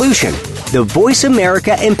that resolution. The Voice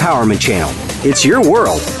America Empowerment Channel. It's your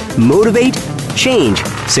world. Motivate, change,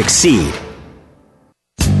 succeed.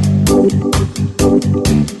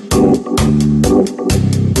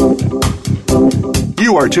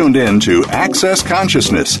 You are tuned in to Access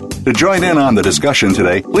Consciousness. To join in on the discussion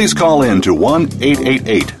today, please call in to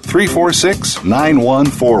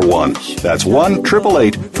 1-888-346-9141. That's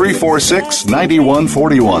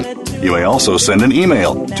 1-888-346-9141. You may also send an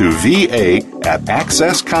email to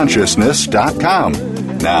va@accessconsciousness.com.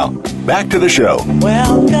 Now, back to the show.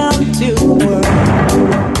 Welcome to the world.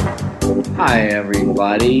 Hi,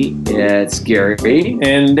 everybody. It's Gary.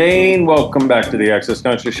 And Dane. Welcome back to the Access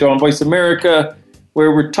Conscious Show on Voice America,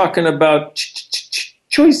 where we're talking about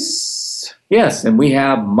choice. Yes, and we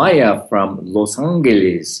have Maya from Los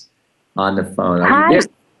Angeles on the phone. Are Hi. you there,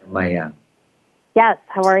 Maya? Yes,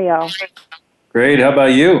 how are you? Great. How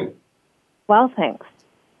about you? Well, thanks.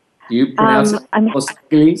 Do you pronounce it Los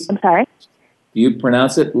Angeles? I'm sorry? Do you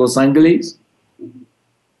pronounce it Los Angeles?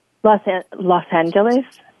 Los Angeles?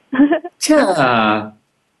 You're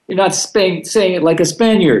not saying it like a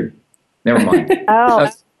Spaniard. Never mind. Oh.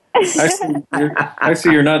 I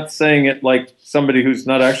see you're not saying it like somebody who's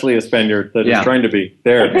not actually a Spaniard that is trying to be.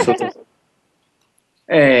 There. So,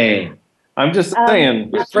 hey. I'm just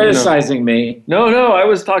saying. You're criticizing me. No, I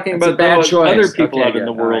was talking That's about other people okay, out in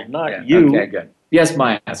the world, not you. you. Okay, good. Yes,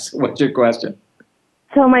 Maya, what's your question?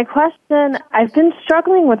 So my question, I've been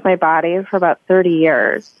struggling with my body for about 30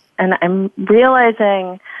 years, and I'm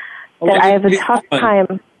realizing that I have a tough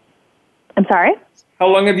time. I'm sorry? How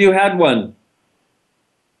long have you had one?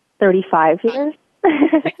 35 years.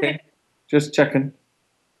 Okay. Just checking.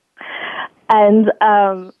 And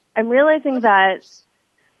I'm realizing that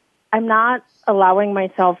I'm not allowing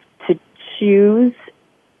myself to choose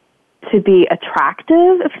to be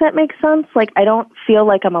attractive, if that makes sense. Like, I don't feel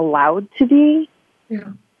like I'm allowed to be.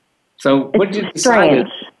 Yeah. So what did you decide?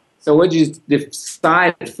 So what did you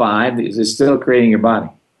decide at 5 is it still creating your body?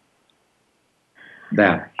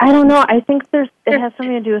 That. I don't know. I think it has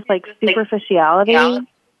something to do with like superficiality.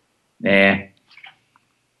 Nah.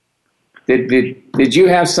 Did you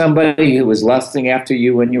have somebody who was lusting after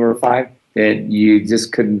you when you were 5 that you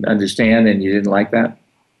just couldn't understand and you didn't like that?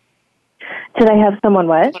 Did I have someone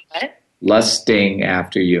what? Lusting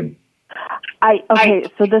after you.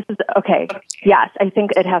 So this is, okay. Yes, I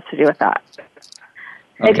think it has to do with that.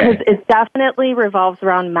 Okay. Because it definitely revolves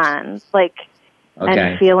around men, like,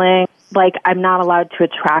 and feeling like I'm not allowed to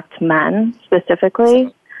attract men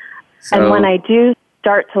specifically. And when I do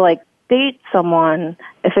start to like date someone,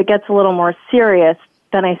 if it gets a little more serious,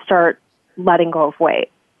 then I start letting go of weight.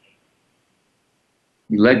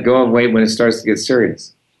 You let go of weight when it starts to get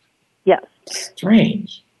serious. Yes.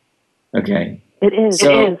 Strange. Okay. It is.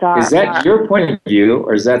 So it is that your point of view,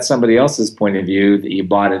 or is that somebody else's point of view that you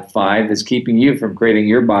bought at 5 that's keeping you from creating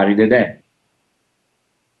your body today?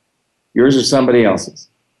 Yours or somebody else's?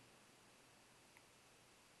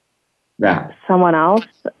 That. Someone else?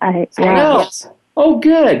 Someone else. Oh,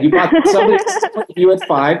 good. You bought somebody else's point of view at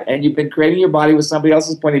 5, and you've been creating your body with somebody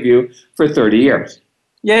else's point of view for 30 years.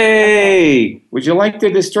 Yay! Would you like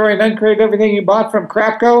to destroy and uncreate everything you bought from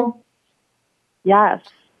Crapco? Yes.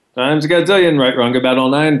 Times a gazillion, right, wrong, about all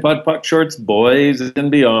 9, putt, shorts, boys,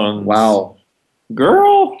 and beyond. Wow.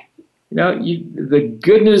 Girl. You know, the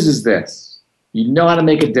good news is this. You know how to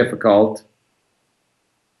make it difficult,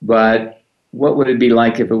 but what would it be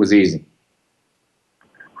like if it was easy?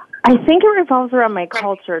 I think it revolves around my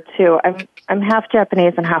culture, too. I'm half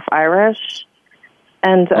Japanese and half Irish.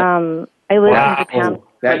 And I lived in Japan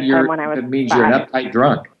that means you're an uptight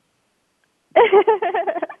drunk.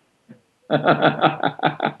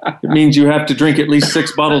 It means you have to drink at least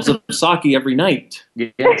 6 bottles of sake every night.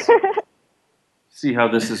 Yes. See how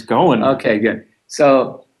this is going. Okay, good.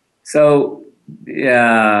 So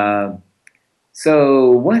So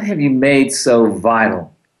what have you made so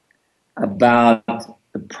vital about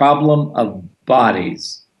the problem of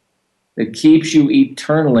bodies that keeps you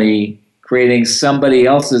eternally creating somebody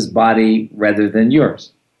else's body rather than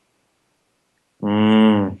yours?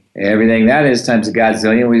 Everything that is times a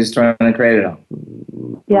godzillion, we just trying to create it all.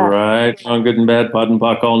 Yeah. Right, wrong, good and bad, pod and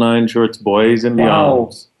pock, all nine shorts, boys and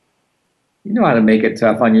beyonds. You know how to make it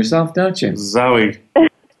tough on yourself, don't you? Zoe,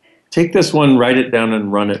 take this one, write it down,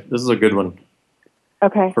 and run it. This is a good one.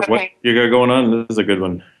 Okay. For what you got going on, this is a good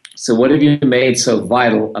one. So what have you made so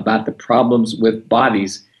vital about the problems with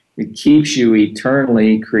bodies that keeps you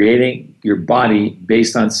eternally creating your body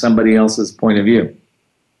based on somebody else's point of view?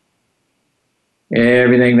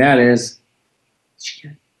 Everything that is.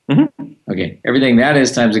 Okay, everything that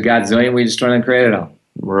is times a godzillion, we just try to create it all.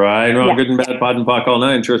 Right, wrong, good and bad, pod and pock, all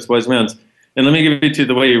nine shorts, boys and beyonds. And let me give it to you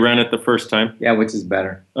the way you ran it the first time. Yeah, which is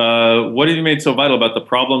better? What have you made so vital about the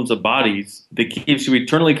problems of bodies that keeps you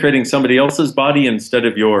eternally creating somebody else's body instead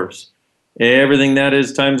of yours? Everything that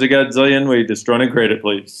is times a godzillion, we destroy and create it,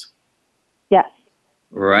 please. Yes.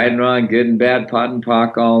 Right and wrong, good and bad, pot and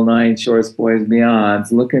pock, all nine shorts, boys,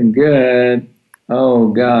 beyonds. Looking good. Oh,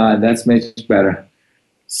 God, that's much better.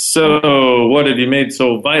 So what have you made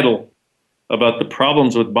so vital about the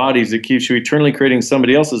problems with bodies that keeps you eternally creating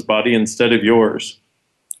somebody else's body instead of yours?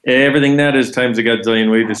 Everything that is times a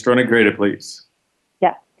godzillion, we destroy and create it, please.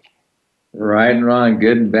 Yes. Right and wrong,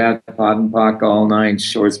 good and bad, pot and pock, all nine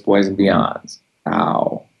shorts, boys, and beyonds.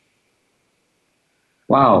 Ow.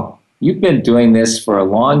 Wow, you've been doing this for a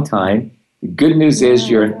long time. The good news is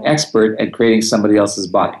you're an expert at creating somebody else's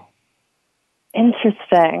body.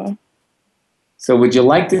 Interesting. So would you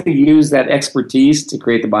like to use that expertise to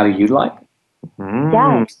create the body you'd like?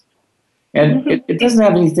 Yes. And it doesn't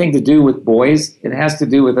have anything to do with boys. It has to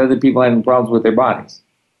do with other people having problems with their bodies.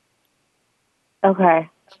 Okay.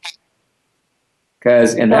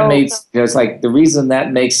 That makes, it's like the reason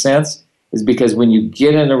that makes sense is because when you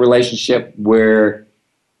get in a relationship where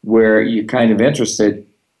you're kind of interested,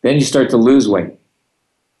 then you start to lose weight.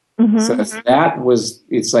 So if it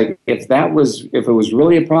was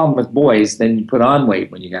really a problem with boys, then you put on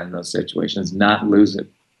weight when you got in those situations, not lose it.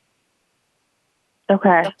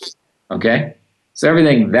 Okay. Okay? So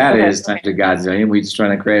everything that is times a godzillion, we just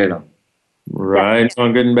trying to create it all. Right,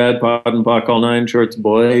 on good and bad, pod and pock, all nine shorts,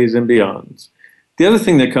 boys and beyonds. The other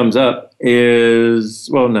thing that comes up is,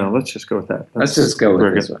 well, no, let's just go with that. Let's just go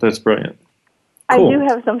with this one. That's brilliant. Cool. I do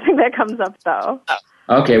have something that comes up, though.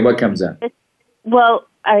 Okay, what comes up? Well,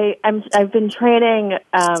 I've been training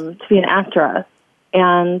to be an actress,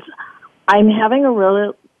 and I'm having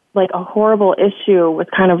a horrible issue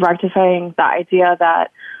with kind of rectifying the idea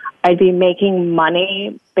that I'd be making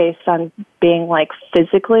money based on being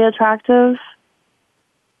physically attractive.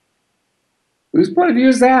 Whose point of view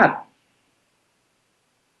is that?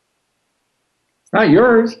 It's not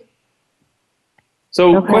yours.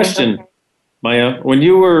 So, question, Maya, when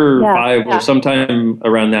you were 5 or sometime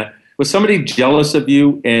around that, was somebody jealous of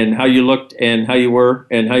you and how you looked and how you were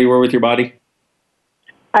with your body?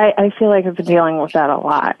 I feel like I've been dealing with that a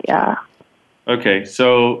lot, yeah. Okay,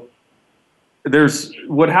 so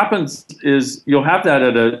what happens is you'll have that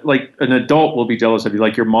at an adult will be jealous of you,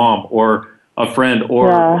 like your mom or a friend or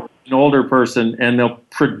an older person, and they'll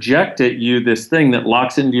project at you this thing that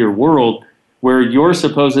locks into your world where you're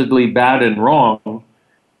supposedly bad and wrong.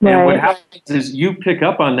 Right. And what happens is you pick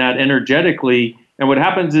up on that energetically. And what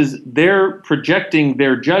happens is they're projecting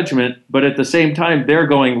their judgment, but at the same time, they're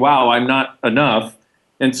going, wow, I'm not enough.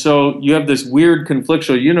 And so you have this weird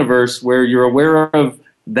conflictual universe where you're aware of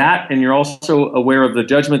that and you're also aware of the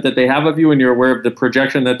judgment that they have of you and you're aware of the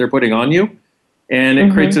projection that they're putting on you. And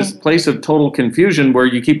it creates this place of total confusion where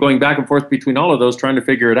you keep going back and forth between all of those trying to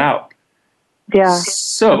figure it out. Yeah.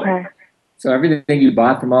 So everything you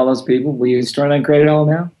bought from all those people, will you try and create it all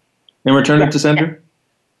now? And return it to sender?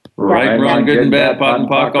 Right, wrong, good and bad, pot and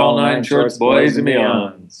pock, all nine shorts, boys and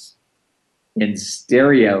beyonds. In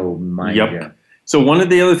stereo, mind you. So one of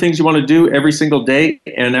the other things you want to do every single day,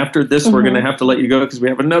 and after this we're going to have to let you go because we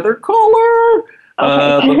have another caller.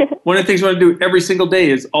 But one of the things you want to do every single day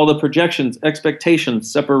is all the projections,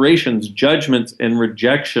 expectations, separations, judgments, and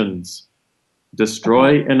rejections.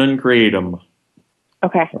 Destroy and uncreate them.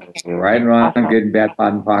 Okay. Right and wrong, good and bad,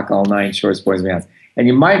 pot and pock, all nine shorts, boys and beyonds. And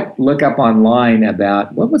you might look up online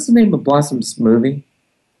about, what was the name of Blossom's movie?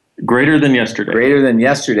 Greater Than Yesterday. Greater Than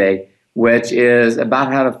Yesterday, which is about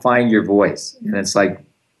how to find your voice. And it's like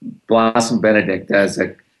Blossom Benedict does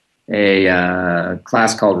a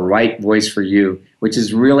class called Right Voice for You, which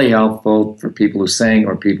is really helpful for people who sing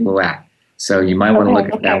or people who act. So you might want to look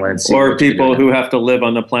at that one and see. Or people who have to live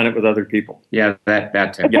on the planet with other people. Yeah,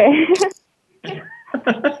 that too. Okay.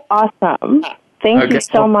 Awesome. Thank you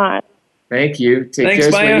so much. Thank you. Thanks,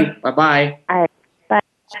 care, Maya. sweetie. Bye-bye. All right. Bye.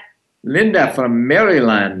 Linda from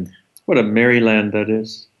Maryland. What a Maryland that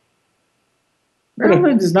is.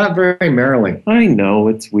 Maryland is not very Maryland. I know,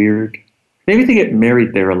 it's weird. Maybe they get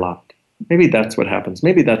married there a lot. Maybe that's what happens.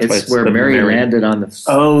 Maybe that's why It's where Mary landed on the...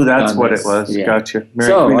 Oh, that's what this. it was. Yeah. Gotcha. Mary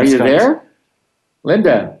So, Queen are of you Scots. there?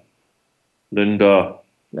 Linda. Linda.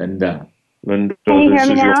 Linda. Linda. Can you hear this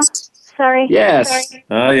me is now? your- Sorry. Yes. Sorry.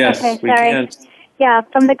 Ah, yes, Okay, we sorry. can. Yeah,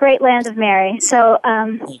 from the great land of Mary. So,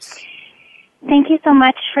 thank you so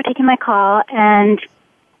much for taking my call. And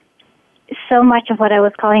so much of what I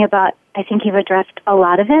was calling about, I think you've addressed a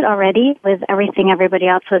lot of it already with everything everybody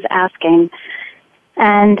else was asking.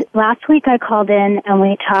 And last week I called in and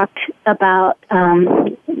we talked about,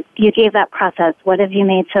 you gave that process. What have you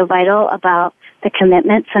made so vital about the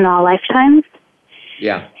commitments in all lifetimes?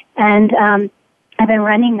 Yeah. And I've been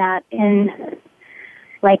running that in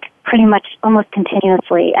like pretty much almost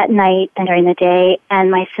continuously at night and during the day,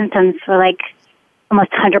 and my symptoms were like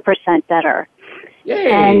almost 100% better.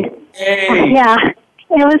 Yay! And Yay! yeah,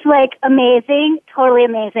 it was like amazing, totally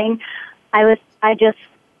amazing. I just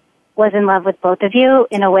was in love with both of you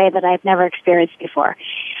in a way that I've never experienced before.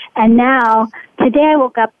 And now, today I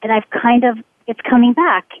woke up and it's coming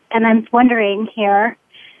back, and I'm wondering here,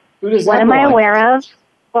 what am I aware of,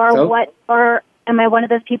 or am I one of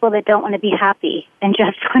those people that don't want to be happy and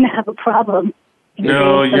just want to have a problem?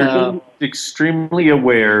 No, you're extremely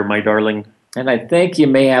aware, my darling. And I think you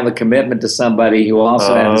may have a commitment to somebody who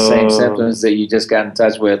also had the same symptoms that you just got in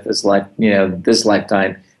touch with this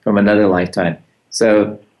lifetime from another lifetime.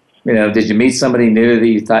 So, did you meet somebody new that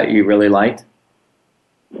you thought you really liked?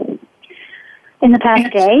 In the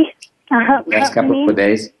past day? Last couple of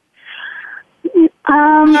days?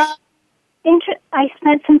 I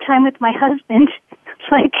spent some time with my husband,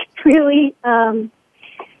 really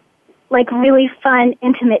fun,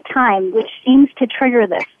 intimate time, which seems to trigger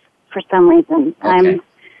this for some reason. Okay.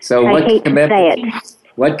 So I hate to say it.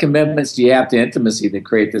 What commitments do you have to intimacy that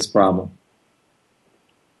create this problem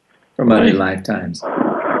from other lifetimes?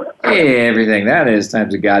 Hey, everything that is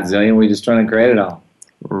times a godzillion. We just trying to create it all.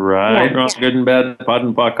 Right, wrong, good and bad, pot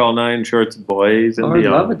and pock, all nine shorts, boys and I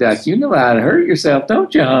beyond. love it, Doc. You know how to hurt yourself,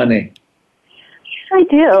 don't you, honey? I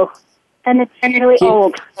do, and it's really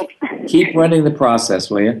old. Keep running the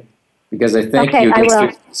process, will you? Because I think Okay, I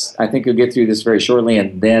will. I think you'll get through this very shortly,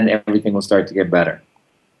 and then everything will start to get better.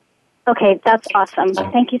 Okay, that's awesome.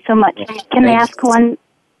 Thank you so much. Can I ask one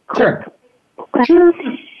quick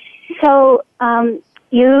question? So,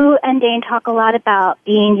 you and Dane talk a lot about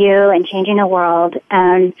being you and changing the world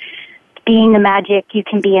and being the magic you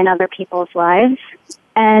can be in other people's lives.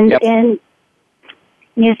 And in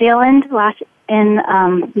New Zealand, in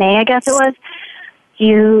May, I guess it was,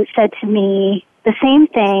 you said to me the same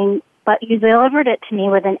thing, but you delivered it to me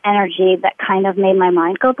with an energy that kind of made my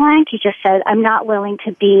mind go blank. You just said, I'm not willing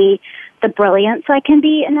to be the brilliance I can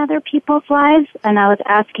be in other people's lives. And I was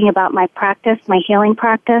asking about my practice, my healing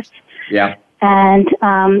practice. Yeah. And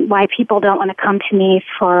why people don't want to come to me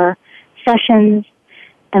for sessions,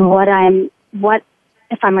 and what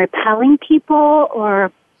if I'm repelling people,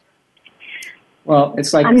 or well,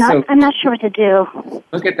 it's like I'm not sure what to do.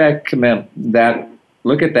 Look at that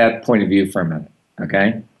look at that point of view for a minute,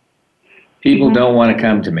 okay? People don't want to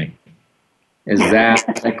come to me. Is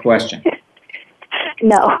that a question?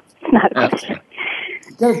 No, it's not a question.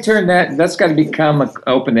 You got to turn that's got to become an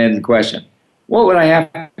open-ended question. What would I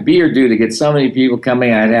have to be or do to get so many people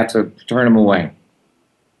coming I'd have to turn them away?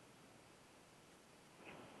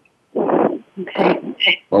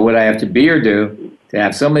 Okay. What would I have to be or do to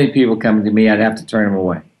have so many people coming to me I'd have to turn them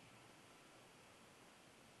away?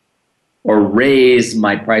 Or raise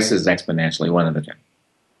my prices exponentially, one of the two.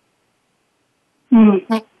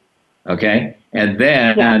 Mm-hmm. Okay? And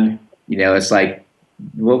then, it's like,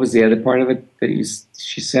 what was the other part of it that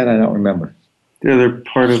she said? I don't remember. The other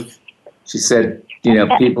part of... She said,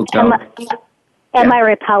 people don't... Am I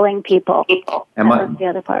repelling people? That was the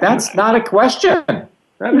other part. That's not a question. That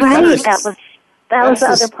was the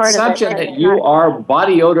other part of it. Assumption that you are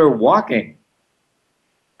body odor walking.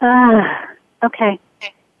 Okay.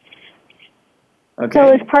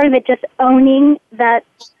 So is part of it just owning that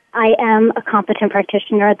I am a competent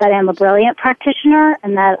practitioner, that I'm a brilliant practitioner,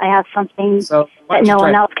 and that I have something that no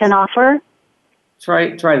one else can offer?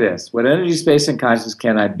 Try this. What energy, space, and consciousness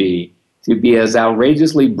can I be to be as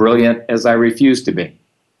outrageously brilliant as I refuse to be?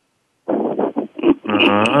 Good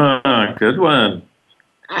one.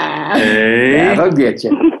 Hey. That'll get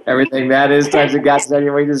you. Everything that is times it got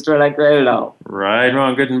to we just try to create it all. Right,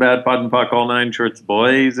 wrong, good and bad, pot and pock, all nine shorts,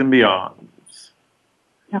 boys and beyond.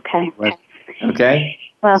 Okay. Okay?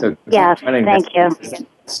 Well, so, yes, thank you.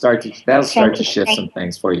 That'll start to shift some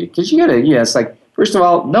things for you. Because it's like, first of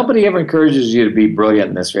all, nobody ever encourages you to be brilliant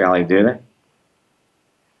in this reality, do they?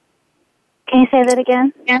 Can you say that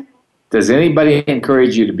again? Yeah. Does anybody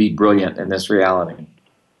encourage you to be brilliant in this reality?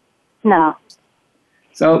 No.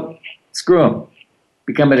 So, screw them.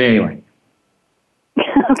 Become it anyway.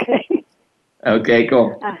 Okay. Okay,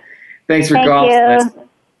 cool. Thanks for Thank calling. you.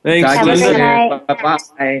 Thanks, Have a good night. Bye-bye.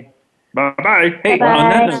 Bye-bye. Hey, Bye-bye. on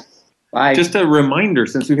that note, Bye. just a reminder,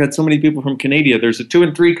 since we've had so many people from Canada, there's a 2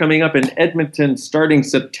 and 3 coming up in Edmonton starting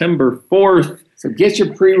September 4th. So get your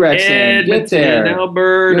prereqs in. Get there.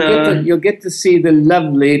 Alberta. You'll get to see the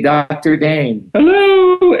lovely Dr. Dane.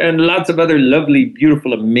 Hello! And lots of other lovely,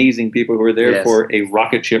 beautiful, amazing people who are there Yes. for a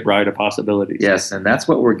rocket ship ride of possibilities. Yes, and that's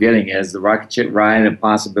what we're getting is the rocket ship ride of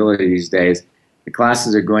possibility these days. The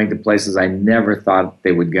classes are going to places I never thought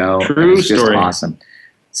they would go. True It's just story. awesome.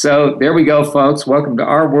 So there we go, folks. Welcome to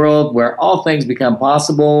our world where all things become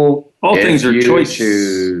possible. All if things are you choice.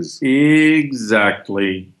 choose.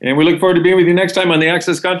 Exactly. And we look forward to being with you next time on the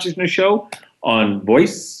Access Consciousness Show on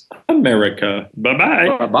Voice America.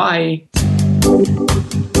 Bye-bye. Bye-bye.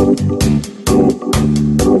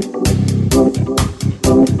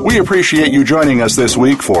 We appreciate you joining us this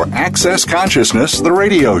week for Access Consciousness, the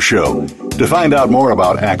radio show. To find out more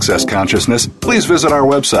about Access Consciousness, please visit our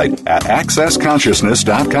website at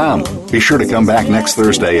accessconsciousness.com. Be sure to come back next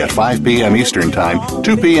Thursday at 5 p.m. Eastern Time,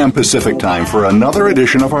 2 p.m. Pacific Time for another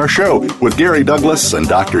edition of our show with Gary Douglas and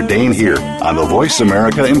Dr. Dane here on the Voice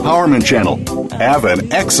America Empowerment Channel. Have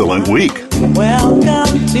an excellent week.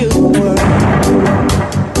 Welcome to the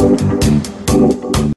world.